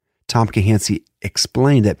 Tom Kahansky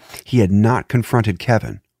explained that he had not confronted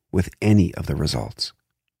Kevin with any of the results.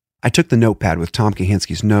 I took the notepad with Tom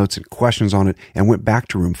Kahansky's notes and questions on it and went back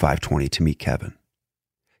to room 520 to meet Kevin.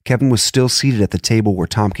 Kevin was still seated at the table where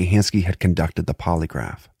Tom Kahansky had conducted the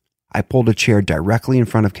polygraph. I pulled a chair directly in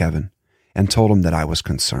front of Kevin and told him that I was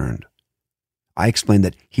concerned. I explained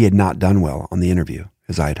that he had not done well on the interview,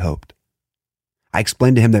 as I had hoped. I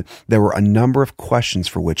explained to him that there were a number of questions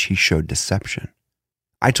for which he showed deception.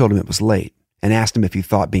 I told him it was late and asked him if he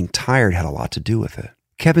thought being tired had a lot to do with it.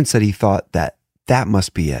 Kevin said he thought that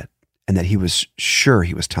must be it and that he was sure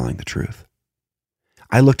he was telling the truth.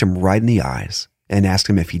 I looked him right in the eyes and asked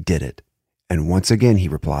him if he did it, and once again he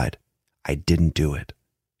replied, "I didn't do it."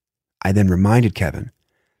 I then reminded Kevin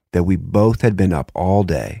that we both had been up all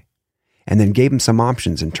day and then gave him some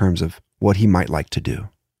options in terms of what he might like to do.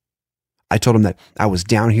 I told him that I was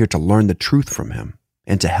down here to learn the truth from him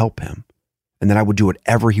and to help him, and that I would do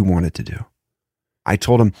whatever he wanted to do. I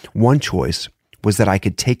told him one choice was that I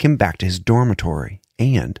could take him back to his dormitory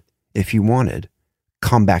and, if he wanted,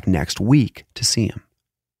 come back next week to see him.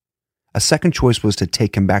 A second choice was to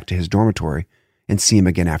take him back to his dormitory and see him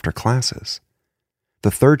again after classes.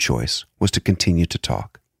 The third choice was to continue to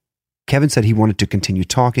talk. Kevin said he wanted to continue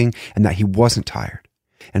talking and that he wasn't tired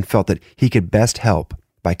and felt that he could best help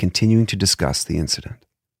by continuing to discuss the incident.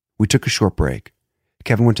 We took a short break.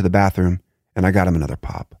 Kevin went to the bathroom and I got him another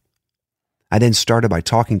pop. I then started by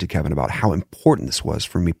talking to Kevin about how important this was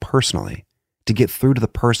for me personally to get through to the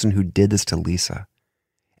person who did this to Lisa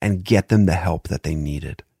and get them the help that they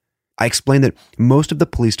needed. I explained that most of the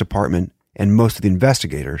police department and most of the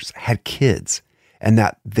investigators had kids and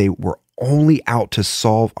that they were only out to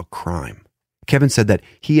solve a crime. Kevin said that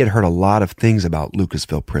he had heard a lot of things about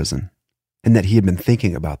Lucasville Prison and that he had been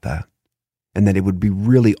thinking about that, and that it would be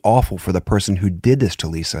really awful for the person who did this to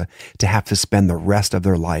Lisa to have to spend the rest of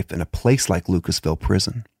their life in a place like Lucasville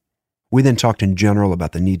Prison. We then talked in general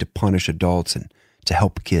about the need to punish adults and to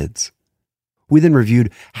help kids. We then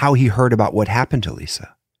reviewed how he heard about what happened to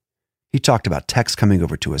Lisa. He talked about texts coming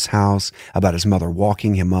over to his house, about his mother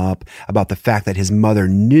walking him up, about the fact that his mother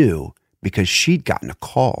knew because she'd gotten a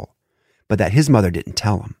call, but that his mother didn't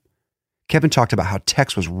tell him. Kevin talked about how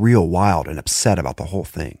Tex was real wild and upset about the whole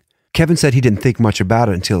thing. Kevin said he didn't think much about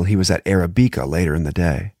it until he was at Arabica later in the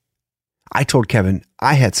day. I told Kevin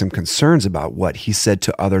I had some concerns about what he said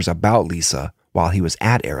to others about Lisa while he was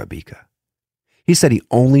at Arabica. He said he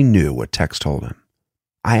only knew what Tex told him.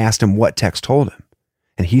 I asked him what Tex told him,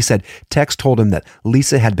 and he said Tex told him that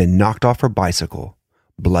Lisa had been knocked off her bicycle,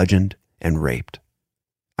 bludgeoned, and raped.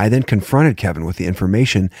 I then confronted Kevin with the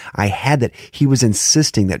information I had that he was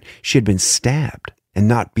insisting that she had been stabbed and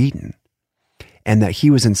not beaten, and that he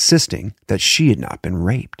was insisting that she had not been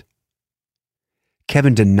raped.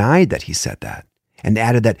 Kevin denied that he said that and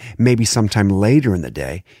added that maybe sometime later in the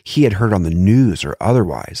day he had heard on the news or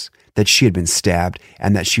otherwise that she had been stabbed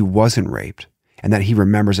and that she wasn't raped, and that he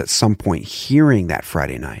remembers at some point hearing that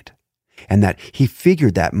Friday night, and that he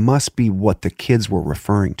figured that must be what the kids were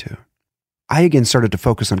referring to. I again started to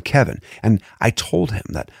focus on Kevin, and I told him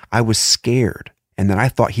that I was scared and that I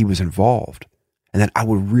thought he was involved, and that I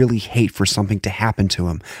would really hate for something to happen to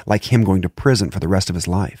him, like him going to prison for the rest of his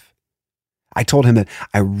life. I told him that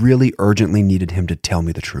I really urgently needed him to tell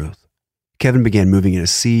me the truth. Kevin began moving in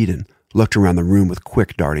his seat and looked around the room with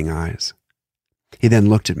quick, darting eyes. He then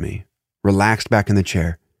looked at me, relaxed back in the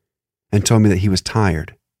chair, and told me that he was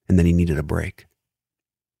tired and that he needed a break.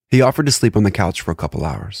 He offered to sleep on the couch for a couple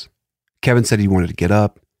hours. Kevin said he wanted to get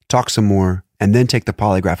up, talk some more, and then take the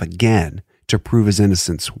polygraph again to prove his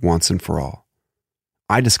innocence once and for all.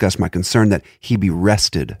 I discussed my concern that he be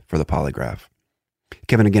rested for the polygraph.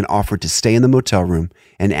 Kevin again offered to stay in the motel room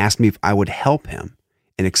and asked me if I would help him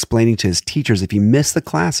in explaining to his teachers if he missed the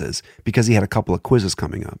classes because he had a couple of quizzes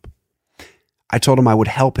coming up. I told him I would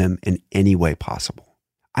help him in any way possible.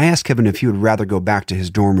 I asked Kevin if he would rather go back to his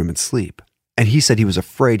dorm room and sleep, and he said he was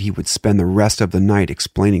afraid he would spend the rest of the night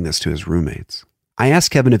explaining this to his roommates. I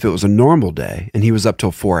asked Kevin if it was a normal day and he was up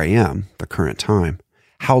till 4 a.m., the current time,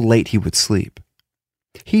 how late he would sleep.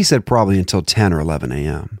 He said probably until 10 or 11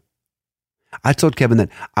 a.m. I told Kevin that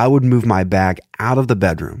I would move my bag out of the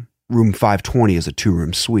bedroom. Room 520 is a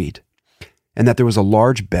 2-room suite, and that there was a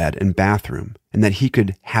large bed and bathroom, and that he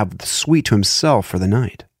could have the suite to himself for the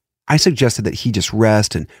night. I suggested that he just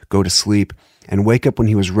rest and go to sleep and wake up when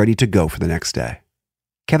he was ready to go for the next day.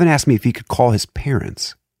 Kevin asked me if he could call his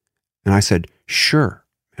parents, and I said, sure,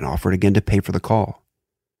 and offered again to pay for the call.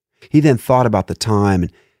 He then thought about the time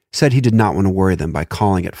and said he did not want to worry them by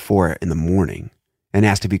calling at 4 in the morning and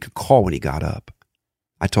asked if he could call when he got up.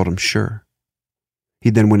 I told him sure. He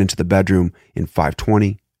then went into the bedroom in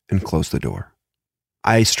 520 and closed the door.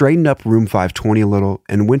 I straightened up room 520 a little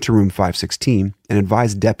and went to room 516 and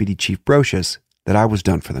advised Deputy Chief Brocious that I was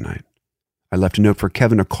done for the night. I left a note for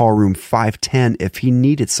Kevin to call room 510 if he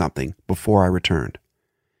needed something before I returned.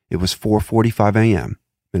 It was 4:45 a.m.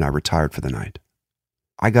 and I retired for the night.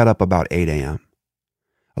 I got up about 8 a.m.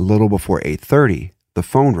 A little before 8:30, the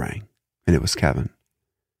phone rang, and it was Kevin.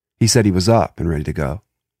 He said he was up and ready to go.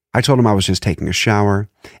 I told him I was just taking a shower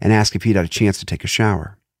and asked if he'd had a chance to take a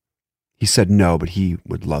shower. He said no, but he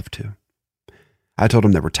would love to. I told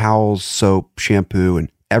him there were towels, soap, shampoo,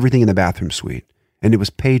 and everything in the bathroom suite, and it was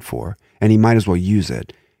paid for, and he might as well use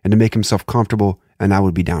it, and to make himself comfortable, and I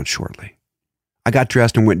would be down shortly. I got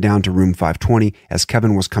dressed and went down to room 520 as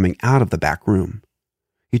Kevin was coming out of the back room.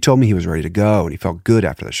 He told me he was ready to go, and he felt good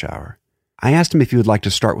after the shower. I asked him if he would like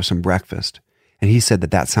to start with some breakfast, and he said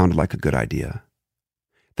that sounded like a good idea.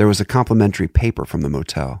 There was a complimentary paper from the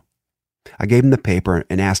motel. I gave him the paper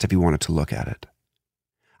and asked if he wanted to look at it.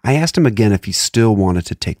 I asked him again if he still wanted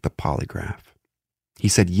to take the polygraph. He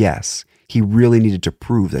said yes, he really needed to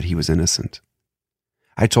prove that he was innocent.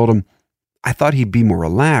 I told him I thought he'd be more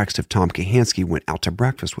relaxed if Tom Kahansky went out to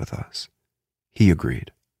breakfast with us. He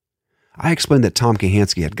agreed. I explained that Tom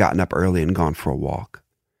Kahansky had gotten up early and gone for a walk.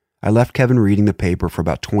 I left Kevin reading the paper for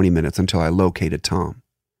about 20 minutes until I located Tom.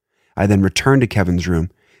 I then returned to Kevin's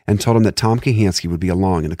room and told him that Tom Kahansky would be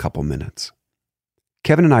along in a couple minutes.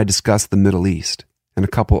 Kevin and I discussed the Middle East and a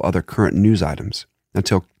couple other current news items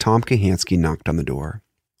until Tom Kahansky knocked on the door.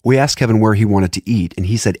 We asked Kevin where he wanted to eat, and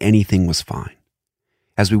he said anything was fine.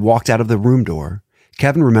 As we walked out of the room door,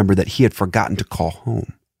 Kevin remembered that he had forgotten to call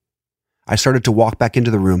home. I started to walk back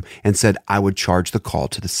into the room and said I would charge the call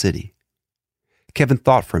to the city. Kevin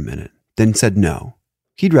thought for a minute, then said no.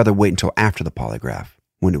 He'd rather wait until after the polygraph,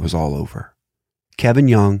 when it was all over. Kevin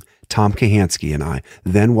Young, Tom Kahansky, and I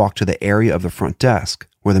then walked to the area of the front desk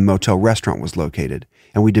where the motel restaurant was located,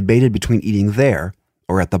 and we debated between eating there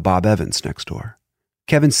or at the Bob Evans next door.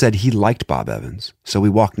 Kevin said he liked Bob Evans, so we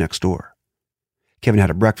walked next door. Kevin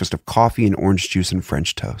had a breakfast of coffee and orange juice and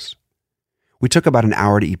French toast. We took about an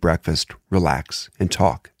hour to eat breakfast, relax, and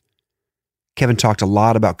talk. Kevin talked a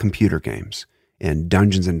lot about computer games and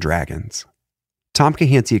Dungeons and Dragons. Tom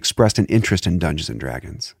Kahansky expressed an interest in Dungeons and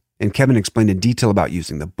Dragons, and Kevin explained in detail about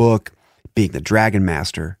using the book, being the Dragon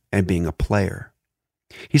Master, and being a player.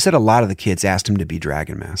 He said a lot of the kids asked him to be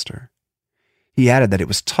Dragon Master. He added that it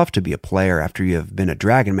was tough to be a player after you have been a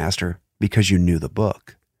Dragon Master because you knew the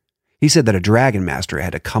book. He said that a Dragon Master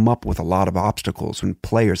had to come up with a lot of obstacles when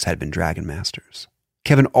players had been Dragon Masters.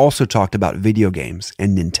 Kevin also talked about video games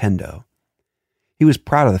and Nintendo. He was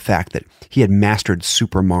proud of the fact that he had mastered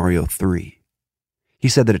Super Mario 3. He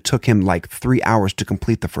said that it took him like 3 hours to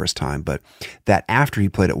complete the first time, but that after he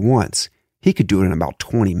played it once, he could do it in about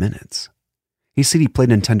 20 minutes. He said he played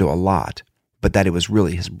Nintendo a lot, but that it was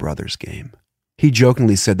really his brother's game. He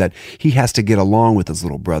jokingly said that he has to get along with his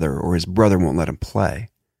little brother or his brother won't let him play.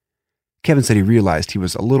 Kevin said he realized he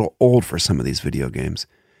was a little old for some of these video games,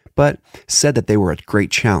 but said that they were a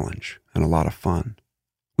great challenge and a lot of fun.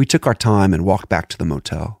 We took our time and walked back to the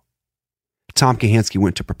motel. Tom Kahansky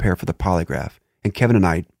went to prepare for the polygraph, and Kevin and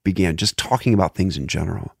I began just talking about things in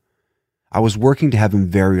general. I was working to have him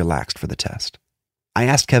very relaxed for the test. I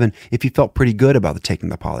asked Kevin if he felt pretty good about taking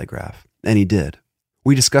the polygraph, and he did.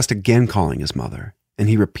 We discussed again calling his mother, and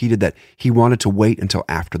he repeated that he wanted to wait until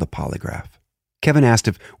after the polygraph. Kevin asked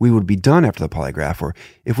if we would be done after the polygraph or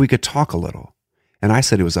if we could talk a little, and I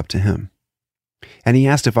said it was up to him. And he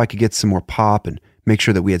asked if I could get some more pop and make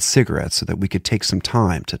sure that we had cigarettes so that we could take some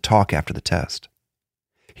time to talk after the test.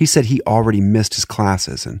 He said he already missed his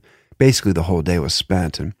classes and basically the whole day was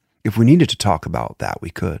spent, and if we needed to talk about that, we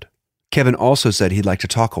could. Kevin also said he'd like to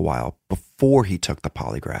talk a while before he took the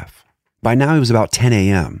polygraph. By now it was about 10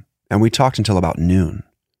 a.m., and we talked until about noon.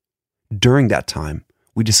 During that time,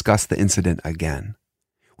 we discussed the incident again.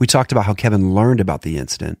 We talked about how Kevin learned about the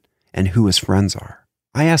incident and who his friends are.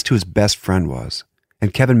 I asked who his best friend was,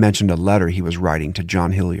 and Kevin mentioned a letter he was writing to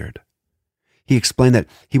John Hilliard. He explained that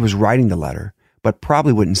he was writing the letter, but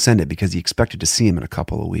probably wouldn't send it because he expected to see him in a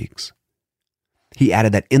couple of weeks. He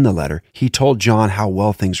added that in the letter, he told John how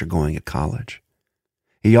well things are going at college.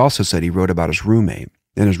 He also said he wrote about his roommate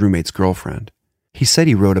and his roommate's girlfriend. He said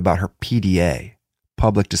he wrote about her PDA,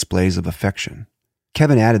 public displays of affection.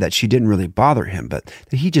 Kevin added that she didn't really bother him, but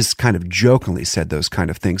that he just kind of jokingly said those kind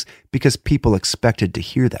of things because people expected to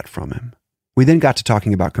hear that from him. We then got to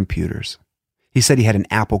talking about computers. He said he had an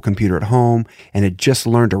Apple computer at home and had just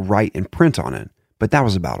learned to write and print on it, but that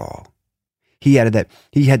was about all. He added that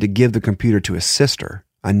he had to give the computer to his sister,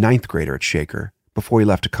 a 9th grader at Shaker, before he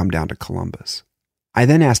left to come down to Columbus. I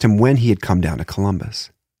then asked him when he had come down to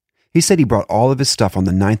Columbus. He said he brought all of his stuff on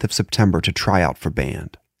the 9th of September to try out for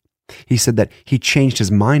band. He said that he changed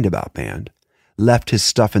his mind about band, left his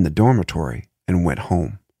stuff in the dormitory, and went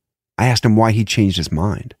home. I asked him why he changed his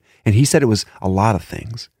mind, and he said it was a lot of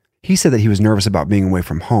things. He said that he was nervous about being away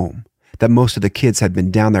from home, that most of the kids had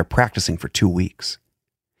been down there practicing for 2 weeks.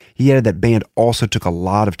 He added that band also took a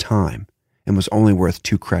lot of time and was only worth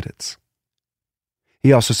 2 credits.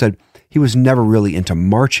 He also said he was never really into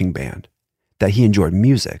marching band, that he enjoyed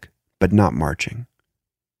music, but not marching.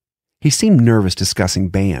 He seemed nervous discussing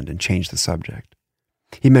band and changed the subject.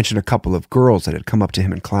 He mentioned a couple of girls that had come up to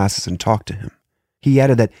him in classes and talked to him. He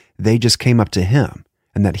added that they just came up to him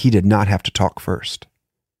and that he did not have to talk first.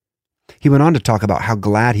 He went on to talk about how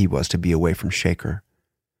glad he was to be away from Shaker.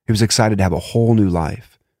 He was excited to have a whole new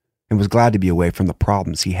life and was glad to be away from the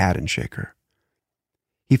problems he had in Shaker.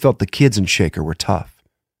 He felt the kids in Shaker were tough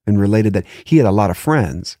and related that he had a lot of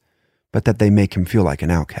friends, but that they make him feel like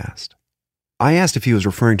an outcast. I asked if he was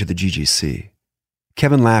referring to the GGC.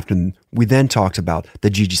 Kevin laughed, and we then talked about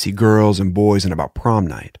the GGC girls and boys and about prom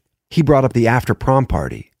night. He brought up the after prom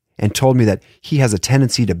party and told me that he has a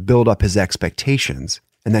tendency to build up his expectations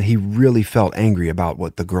and that he really felt angry about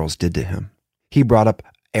what the girls did to him. He brought up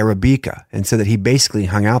Arabica and said that he basically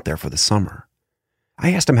hung out there for the summer.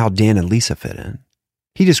 I asked him how Dan and Lisa fit in.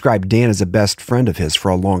 He described Dan as a best friend of his for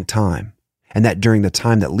a long time, and that during the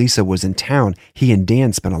time that Lisa was in town, he and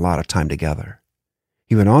Dan spent a lot of time together.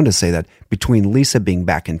 He went on to say that between Lisa being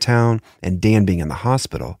back in town and Dan being in the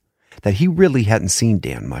hospital, that he really hadn't seen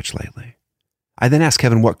Dan much lately. I then asked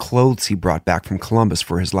Kevin what clothes he brought back from Columbus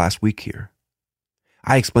for his last week here.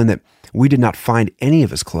 I explained that we did not find any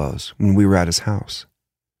of his clothes when we were at his house.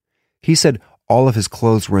 He said all of his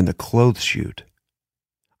clothes were in the clothes chute.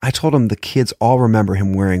 I told him the kids all remember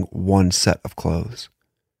him wearing one set of clothes.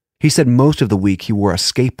 He said most of the week he wore a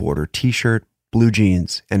skateboarder t-shirt, blue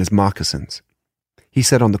jeans, and his moccasins. He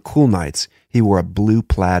said on the cool nights he wore a blue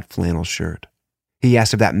plaid flannel shirt. He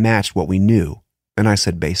asked if that matched what we knew, and I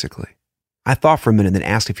said basically. I thought for a minute and then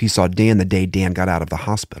asked if he saw Dan the day Dan got out of the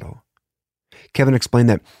hospital. Kevin explained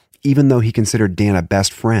that even though he considered Dan a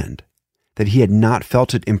best friend, that he had not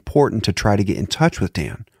felt it important to try to get in touch with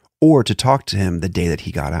Dan or to talk to him the day that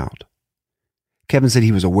he got out. Kevin said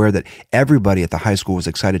he was aware that everybody at the high school was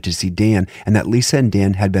excited to see Dan and that Lisa and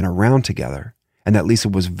Dan had been around together and that Lisa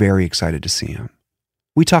was very excited to see him.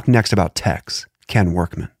 We talked next about Tex, Ken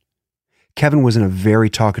Workman. Kevin was in a very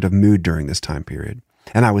talkative mood during this time period,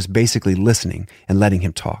 and I was basically listening and letting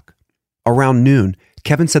him talk. Around noon,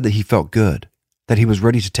 Kevin said that he felt good, that he was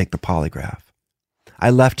ready to take the polygraph. I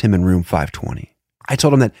left him in room 520. I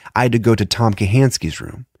told him that I had to go to Tom Kahansky's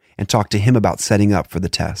room and talk to him about setting up for the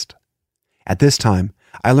test. At this time,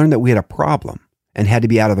 I learned that we had a problem and had to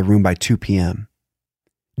be out of the room by 2 p.m.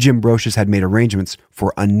 Jim Brocious had made arrangements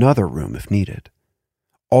for another room if needed.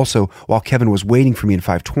 Also, while Kevin was waiting for me in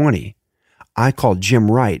 520, I called Jim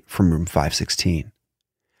Wright from room 516.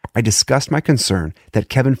 I discussed my concern that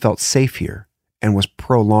Kevin felt safe here and was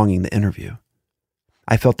prolonging the interview.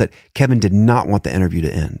 I felt that Kevin did not want the interview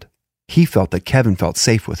to end. He felt that Kevin felt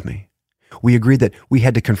safe with me. We agreed that we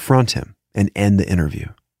had to confront him and end the interview.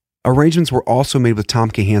 Arrangements were also made with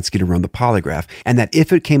Tom Kahansky to run the polygraph, and that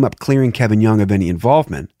if it came up clearing Kevin Young of any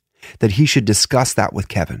involvement, that he should discuss that with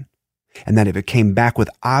Kevin, and that if it came back with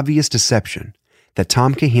obvious deception, that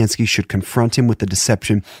Tom Kahansky should confront him with the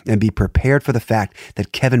deception and be prepared for the fact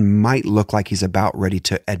that Kevin might look like he's about ready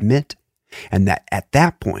to admit, and that at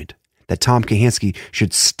that point, that Tom Kahansky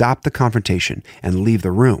should stop the confrontation and leave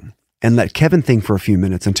the room, and let Kevin think for a few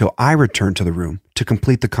minutes until I returned to the room to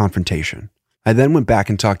complete the confrontation. I then went back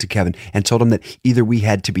and talked to Kevin and told him that either we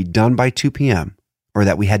had to be done by 2 p.m. or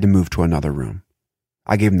that we had to move to another room.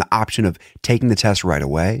 I gave him the option of taking the test right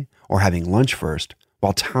away or having lunch first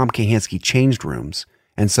while Tom Kahansky changed rooms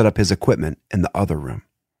and set up his equipment in the other room.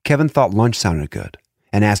 Kevin thought lunch sounded good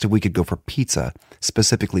and asked if we could go for pizza,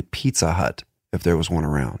 specifically Pizza Hut, if there was one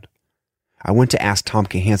around. I went to ask Tom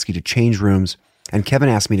Kahansky to change rooms, and Kevin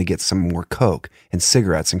asked me to get some more Coke and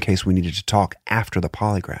cigarettes in case we needed to talk after the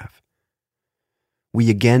polygraph. We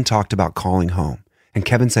again talked about calling home, and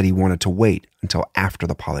Kevin said he wanted to wait until after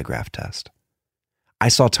the polygraph test. I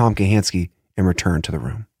saw Tom Kahansky and returned to the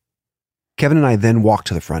room. Kevin and I then walked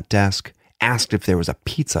to the front desk, asked if there was a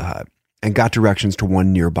Pizza Hut, and got directions to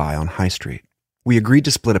one nearby on High Street. We agreed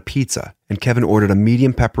to split a pizza, and Kevin ordered a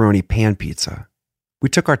medium pepperoni pan pizza. We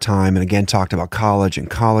took our time and again talked about college and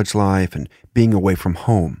college life and being away from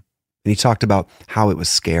home, and he talked about how it was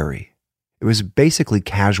scary. It was basically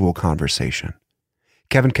casual conversation.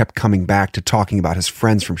 Kevin kept coming back to talking about his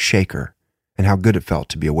friends from Shaker and how good it felt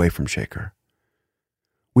to be away from Shaker.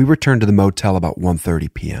 We returned to the motel about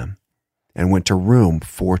 1:30 p.m. and went to room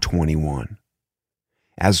 421.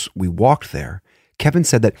 As we walked there, Kevin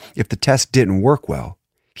said that if the test didn't work well,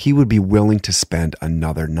 he would be willing to spend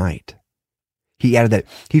another night. He added that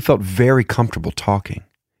he felt very comfortable talking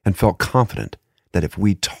and felt confident that if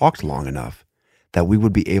we talked long enough, that we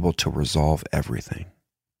would be able to resolve everything.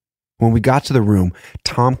 When we got to the room,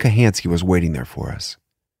 Tom Kahansky was waiting there for us.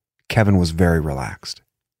 Kevin was very relaxed.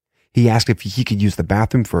 He asked if he could use the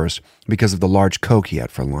bathroom first because of the large Coke he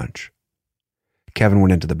had for lunch. Kevin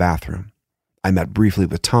went into the bathroom. I met briefly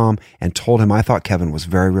with Tom and told him I thought Kevin was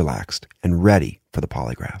very relaxed and ready for the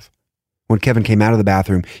polygraph. When Kevin came out of the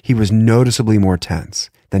bathroom, he was noticeably more tense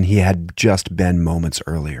than he had just been moments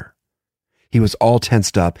earlier. He was all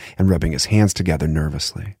tensed up and rubbing his hands together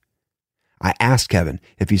nervously. I asked Kevin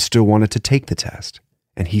if he still wanted to take the test,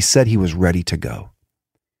 and he said he was ready to go.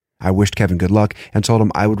 I wished Kevin good luck and told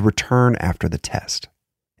him I would return after the test.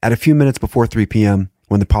 At a few minutes before 3 p.m.,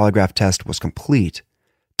 when the polygraph test was complete,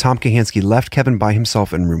 Tom Kahansky left Kevin by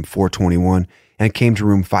himself in room 421 and came to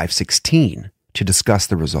room 516 to discuss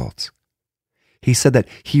the results. He said that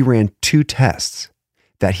he ran 2 tests,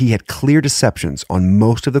 that he had clear deceptions on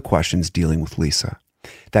most of the questions dealing with Lisa,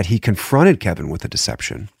 that he confronted Kevin with a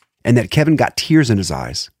deception, and that Kevin got tears in his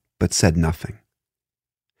eyes but said nothing.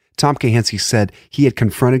 Tom Kahansky said he had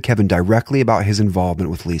confronted Kevin directly about his involvement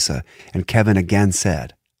with Lisa, and Kevin again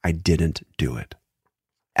said, "I didn't do it."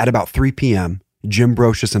 At about 3 p.m., Jim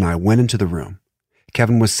Brocious and I went into the room.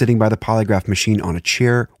 Kevin was sitting by the polygraph machine on a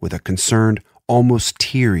chair with a concerned, almost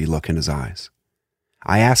teary look in his eyes.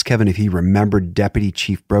 I asked Kevin if he remembered Deputy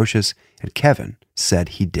Chief Brocious, and Kevin said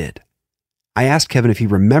he did. I asked Kevin if he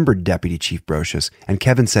remembered Deputy Chief Brocious, and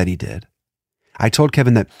Kevin said he did. I told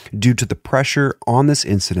Kevin that due to the pressure on this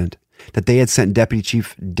incident, that they had sent Deputy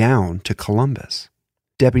Chief down to Columbus.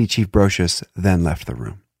 Deputy Chief Brocious then left the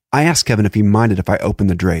room. I asked Kevin if he minded if I opened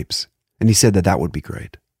the drapes, and he said that that would be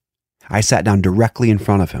great. I sat down directly in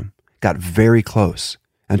front of him, got very close,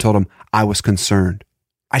 and told him I was concerned.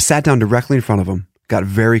 I sat down directly in front of him, got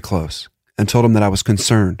very close, and told him that I was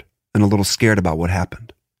concerned and a little scared about what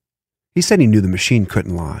happened. He said he knew the machine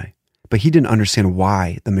couldn't lie, but he didn't understand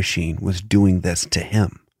why the machine was doing this to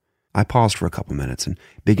him. I paused for a couple minutes and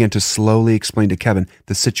began to slowly explain to Kevin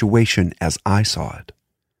the situation as I saw it.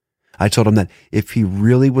 I told him that if he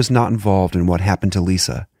really was not involved in what happened to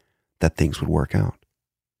Lisa, that things would work out.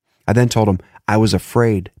 I then told him I was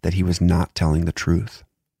afraid that he was not telling the truth.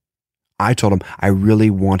 I told him I really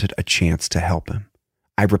wanted a chance to help him.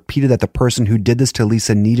 I repeated that the person who did this to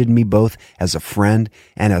Lisa needed me both as a friend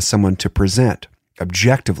and as someone to present,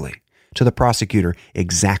 objectively, to the prosecutor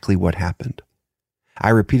exactly what happened. I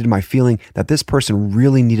repeated my feeling that this person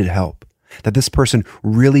really needed help, that this person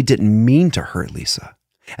really didn't mean to hurt Lisa,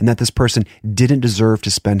 and that this person didn't deserve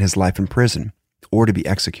to spend his life in prison or to be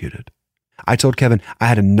executed. I told Kevin I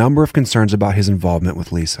had a number of concerns about his involvement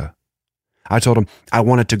with Lisa. I told him I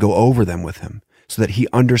wanted to go over them with him so that he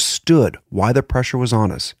understood why the pressure was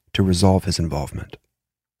on us to resolve his involvement.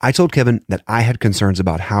 I told Kevin that I had concerns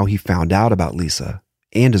about how he found out about Lisa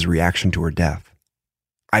and his reaction to her death.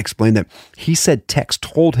 I explained that he said Tex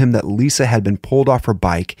told him that Lisa had been pulled off her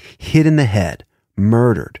bike, hit in the head,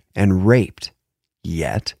 murdered, and raped.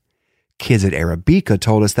 Yet, kids at Arabica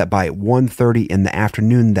told us that by 1:30 in the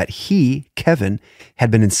afternoon that he, Kevin,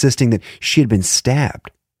 had been insisting that she had been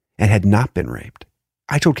stabbed and had not been raped.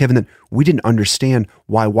 I told Kevin that we didn't understand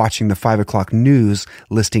why watching the 5 o'clock news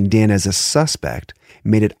listing Dan as a suspect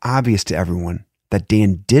made it obvious to everyone that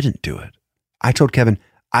Dan didn't do it. I told Kevin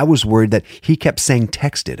I was worried that he kept saying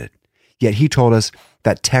Tex did it, yet he told us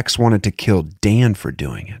that Tex wanted to kill Dan for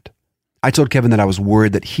doing it. I told Kevin that I was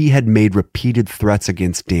worried that he had made repeated threats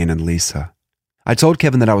against Dan and Lisa. I told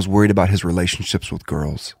Kevin that I was worried about his relationships with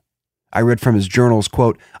girls. I read from his journals,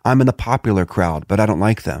 quote, "I'm in the popular crowd, but I don't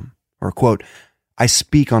like them," or quote, "I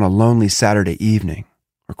speak on a lonely Saturday evening,"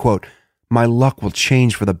 or quote, "My luck will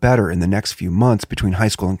change for the better in the next few months between high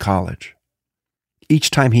school and college."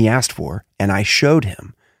 Each time he asked for, and I showed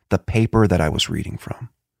him, the paper that I was reading from.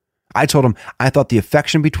 I told him I thought the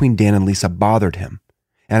affection between Dan and Lisa bothered him,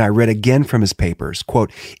 and I read again from his papers,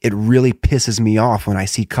 quote, "It really pisses me off when I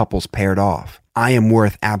see couples paired off. I am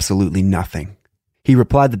worth absolutely nothing." He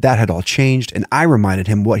replied that had all changed, and I reminded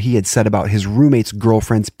him what he had said about his roommate's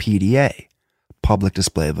girlfriend's PDA, public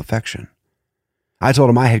display of affection. I told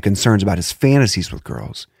him I had concerns about his fantasies with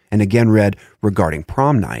girls, and again read regarding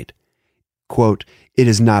prom night, quote, "It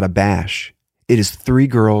is not a bash. It is 3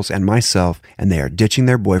 girls and myself, and they are ditching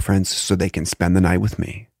their boyfriends so they can spend the night with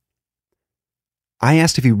me." I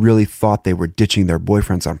asked if he really thought they were ditching their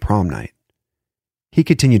boyfriends on prom night. He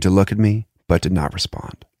continued to look at me, but did not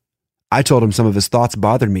respond. I told him some of his thoughts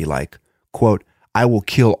bothered me, like, quote, "I will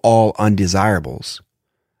kill all undesirables.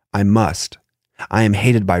 I must. I am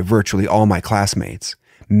hated by virtually all my classmates.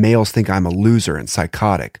 Males think I'm a loser and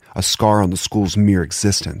psychotic, a scar on the school's mere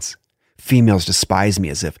existence. Females despise me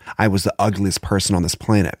as if I was the ugliest person on this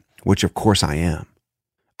planet, which of course I am."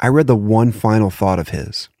 I read the one final thought of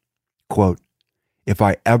his, quote, "If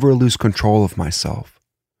I ever lose control of myself,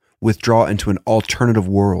 withdraw into an alternative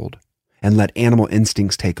world, and let animal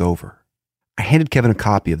instincts take over." I handed Kevin a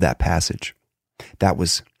copy of that passage.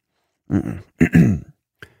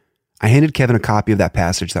 I handed Kevin a copy of that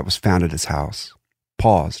passage that was found at his house,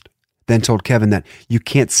 paused, then told Kevin that you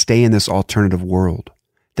can't stay in this alternative world,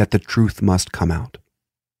 that the truth must come out.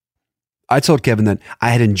 I told Kevin that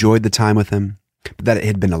I had enjoyed the time with him, but that it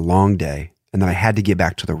had been a long day and that I had to get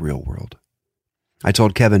back to the real world. I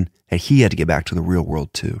told Kevin that he had to get back to the real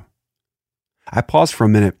world too. I paused for a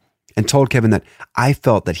minute and told Kevin that I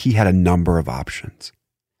felt that he had a number of options.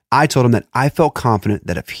 I told him that I felt confident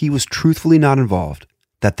that if he was truthfully not involved,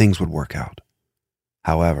 that things would work out.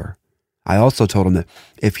 However, I also told him that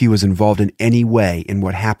if he was involved in any way in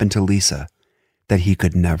what happened to Lisa, that he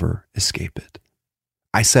could never escape it.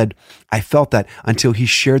 I said I felt that until he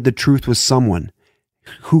shared the truth with someone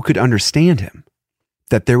who could understand him,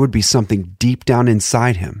 that there would be something deep down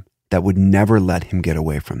inside him that would never let him get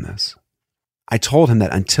away from this. I told him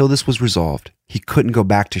that until this was resolved, he couldn't go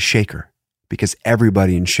back to Shaker because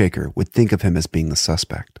everybody in Shaker would think of him as being the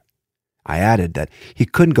suspect. I added that he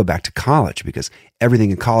couldn't go back to college because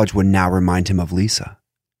everything in college would now remind him of Lisa.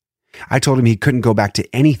 I told him he couldn't go back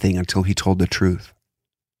to anything until he told the truth.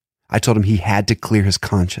 I told him he had to clear his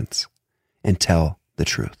conscience and tell the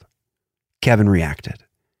truth. Kevin reacted.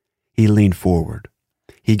 He leaned forward.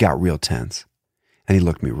 He got real tense. And he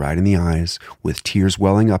looked me right in the eyes with tears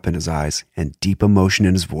welling up in his eyes and deep emotion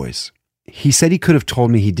in his voice. He said he could have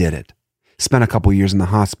told me he did it, spent a couple years in the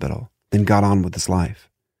hospital, then got on with his life.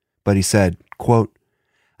 But he said, quote,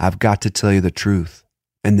 "I've got to tell you the truth,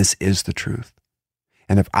 and this is the truth.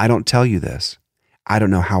 And if I don't tell you this, I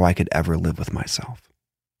don't know how I could ever live with myself."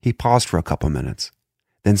 He paused for a couple minutes.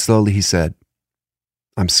 Then slowly he said,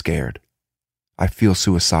 "I'm scared. I feel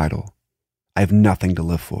suicidal. I have nothing to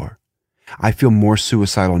live for. I feel more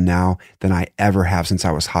suicidal now than I ever have since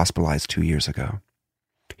I was hospitalized 2 years ago."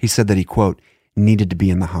 He said that he, quote, "needed to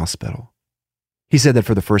be in the hospital." He said that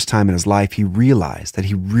for the first time in his life, he realized that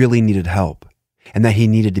he really needed help and that he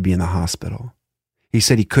needed to be in the hospital. He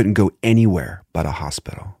said he couldn't go anywhere but a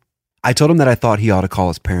hospital. I told him that I thought he ought to call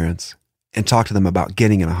his parents and talk to them about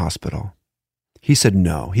getting in a hospital. He said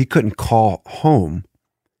no, he couldn't call home.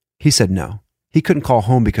 He said no, he couldn't call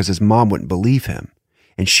home because his mom wouldn't believe him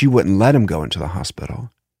and she wouldn't let him go into the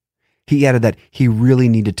hospital. He added that he really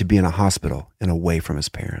needed to be in a hospital and away from his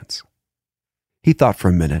parents. He thought for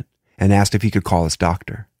a minute and asked if he could call his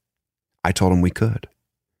doctor. I told him we could.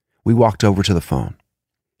 We walked over to the phone.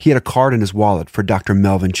 He had a card in his wallet for Dr.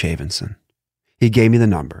 Melvin Chavinson. He gave me the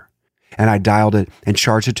number, and I dialed it and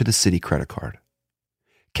charged it to the city credit card.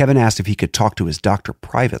 Kevin asked if he could talk to his doctor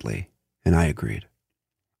privately, and I agreed.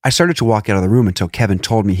 I started to walk out of the room until Kevin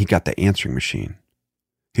told me he got the answering machine.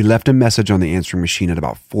 He left a message on the answering machine at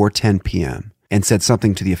about 4:10 p.m. and said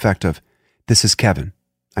something to the effect of, "This is Kevin.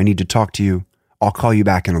 I need to talk to you. I'll call you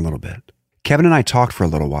back in a little bit." Kevin and I talked for a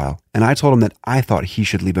little while, and I told him that I thought he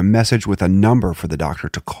should leave a message with a number for the doctor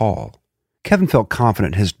to call. Kevin felt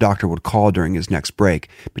confident his doctor would call during his next break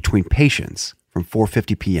between patients from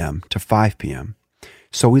 4:50 p.m. to 5 p.m.,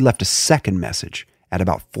 so we left a second message at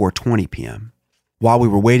about 4:20 p.m. While we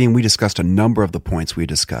were waiting, we discussed a number of the points we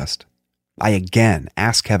discussed. I again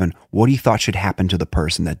asked Kevin what he thought should happen to the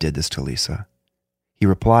person that did this to Lisa. He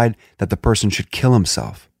replied that the person should kill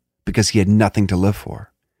himself because he had nothing to live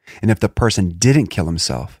for, and if the person didn't kill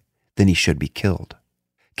himself, then he should be killed.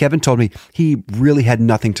 Kevin told me he really had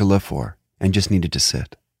nothing to live for and just needed to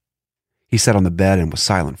sit. He sat on the bed and was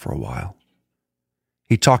silent for a while.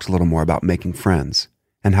 He talked a little more about making friends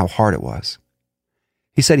and how hard it was.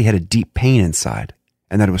 He said he had a deep pain inside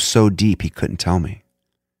and that it was so deep he couldn't tell me.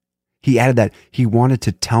 He added that he wanted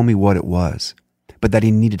to tell me what it was, but that he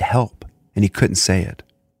needed help and he couldn't say it.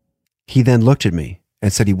 He then looked at me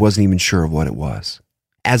and said he wasn't even sure of what it was.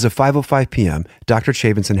 As of 5:05 p.m., Dr.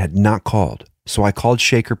 Chavinson had not called, so I called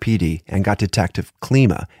Shaker PD and got Detective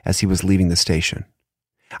Klima as he was leaving the station.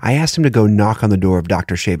 I asked him to go knock on the door of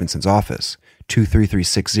Dr. Chavinson's office,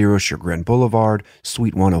 23360 Chagrin Boulevard,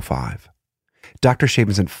 Suite 105. Dr.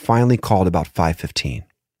 Chavinson finally called about 5:15.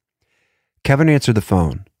 Kevin answered the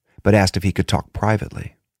phone, but asked if he could talk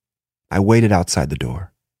privately. I waited outside the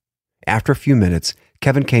door. After a few minutes,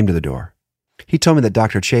 Kevin came to the door. He told me that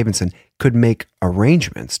Dr. Chavinson could make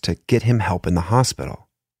arrangements to get him help in the hospital.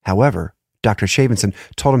 However, Dr. Chavinson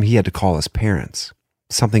told him he had to call his parents,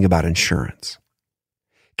 something about insurance.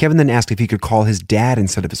 Kevin then asked if he could call his dad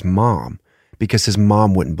instead of his mom, because his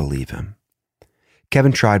mom wouldn't believe him.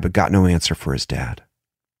 Kevin tried but got no answer for his dad.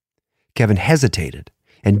 Kevin hesitated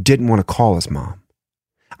and didn't want to call his mom.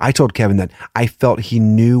 I told Kevin that I felt he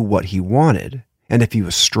knew what he wanted, and if he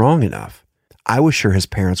was strong enough, I was sure his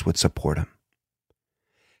parents would support him.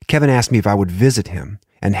 Kevin asked me if I would visit him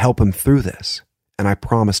and help him through this, and I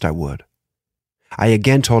promised I would. I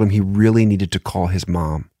again told him he really needed to call his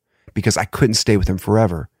mom because I couldn't stay with him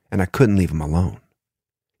forever and I couldn't leave him alone.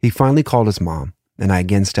 He finally called his mom, and I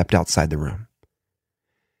again stepped outside the room.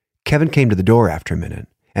 Kevin came to the door after a minute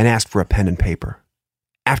and asked for a pen and paper.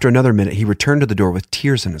 After another minute, he returned to the door with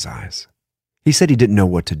tears in his eyes. He said he didn't know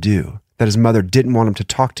what to do, that his mother didn't want him to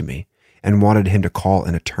talk to me and wanted him to call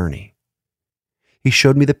an attorney. He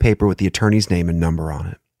showed me the paper with the attorney's name and number on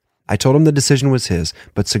it. I told him the decision was his,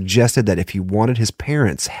 but suggested that if he wanted his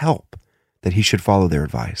parents' help, that he should follow their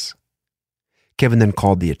advice. Kevin then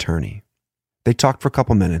called the attorney. They talked for a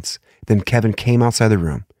couple minutes, then Kevin came outside the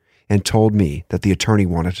room and told me that the attorney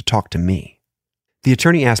wanted to talk to me. The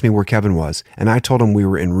attorney asked me where Kevin was, and I told him we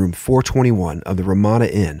were in room 421 of the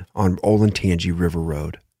Ramada Inn on Olentangy River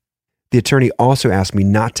Road. The attorney also asked me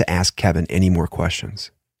not to ask Kevin any more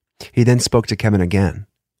questions. He then spoke to Kevin again.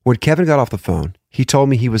 When Kevin got off the phone, he told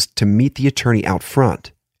me he was to meet the attorney out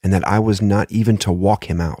front and that I was not even to walk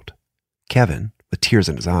him out. Kevin, with tears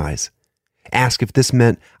in his eyes, asked if this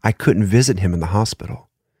meant I couldn't visit him in the hospital,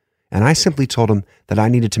 and I simply told him that I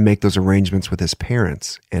needed to make those arrangements with his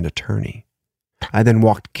parents and attorney. I then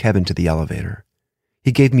walked Kevin to the elevator.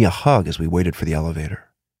 He gave me a hug as we waited for the elevator.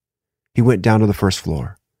 He went down to the first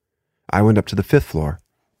floor. I went up to the 5th floor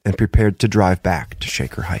and prepared to drive back to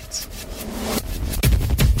Shaker Heights.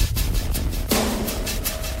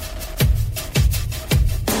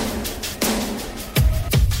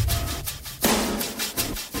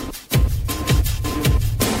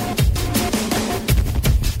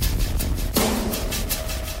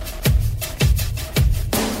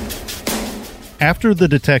 After the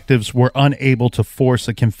detectives were unable to force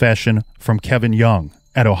a confession from Kevin Young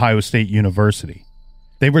at Ohio State University,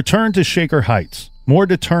 they returned to Shaker Heights, more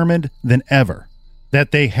determined than ever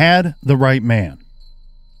that they had the right man.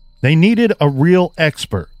 They needed a real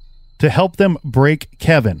expert to help them break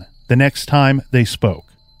Kevin the next time they spoke.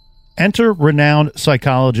 Enter renowned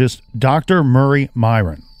psychologist Dr. Murray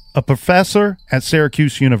Myron, a professor at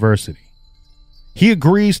Syracuse University. He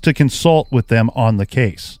agrees to consult with them on the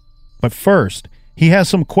case. But first, he has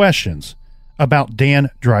some questions about Dan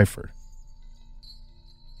Dryford.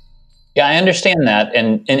 Yeah, I understand that.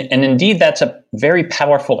 And indeed, that's a very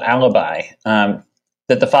powerful alibi that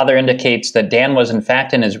the father indicates that Dan was in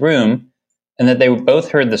fact in his room and that they both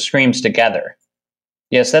heard the screams together.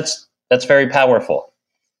 Yes, that's very powerful.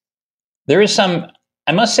 There is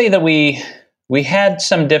I must say that we had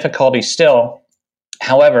some difficulty still,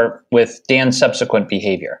 however, with Dan's subsequent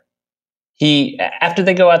behavior. After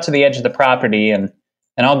they go out to the edge of the property and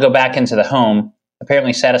all go back into the home,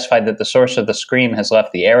 apparently satisfied that the source of the scream has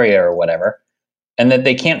left the area or whatever, and that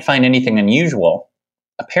they can't find anything unusual,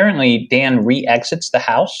 apparently Dan re-exits the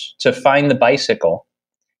house to find the bicycle,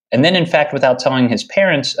 and then, in fact, without telling his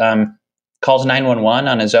parents, calls 911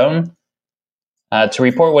 on his own to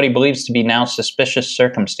report what he believes to be now suspicious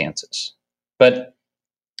circumstances. But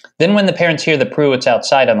then when the parents hear the Pruitts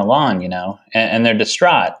outside on the lawn, and they're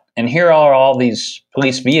distraught, and here are all these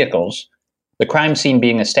police vehicles, the crime scene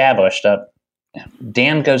being established,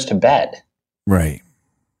 Dan goes to bed. Right.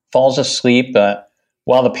 Falls asleep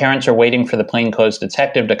while the parents are waiting for the plainclothes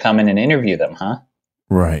detective to come in and interview them, huh?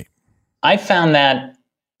 Right. I found that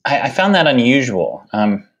unusual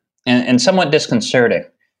and somewhat disconcerting.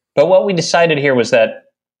 But what we decided here was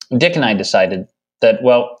that Dick and I decided that,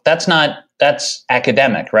 well, that's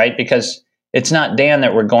academic, right? Because it's not Dan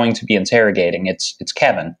that we're going to be interrogating. It's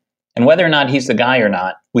Kevin. And whether or not he's the guy or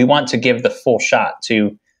not, we want to give the full shot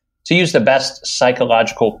to use the best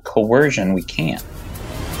psychological coercion we can.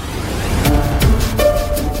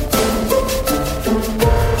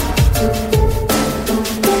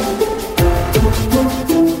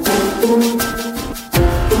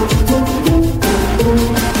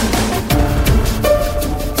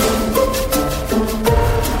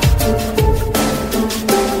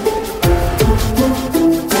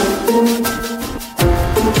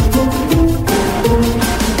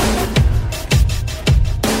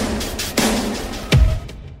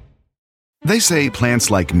 They say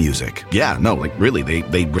plants like music. Yeah, no, like really,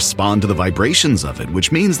 they respond to the vibrations of it,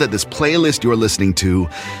 which means that this playlist you're listening to,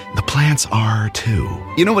 the plants are too.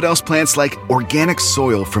 You know what else plants like? Organic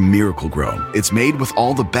soil from Miracle-Gro. It's made with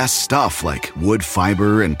all the best stuff like wood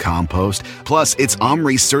fiber and compost. Plus, it's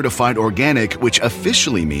OMRI certified organic, which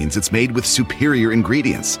officially means it's made with superior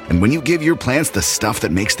ingredients. And when you give your plants the stuff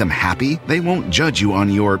that makes them happy, they won't judge you on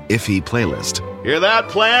your iffy playlist. Hear that,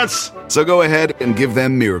 plants? So go ahead and give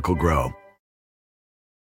them Miracle-Gro.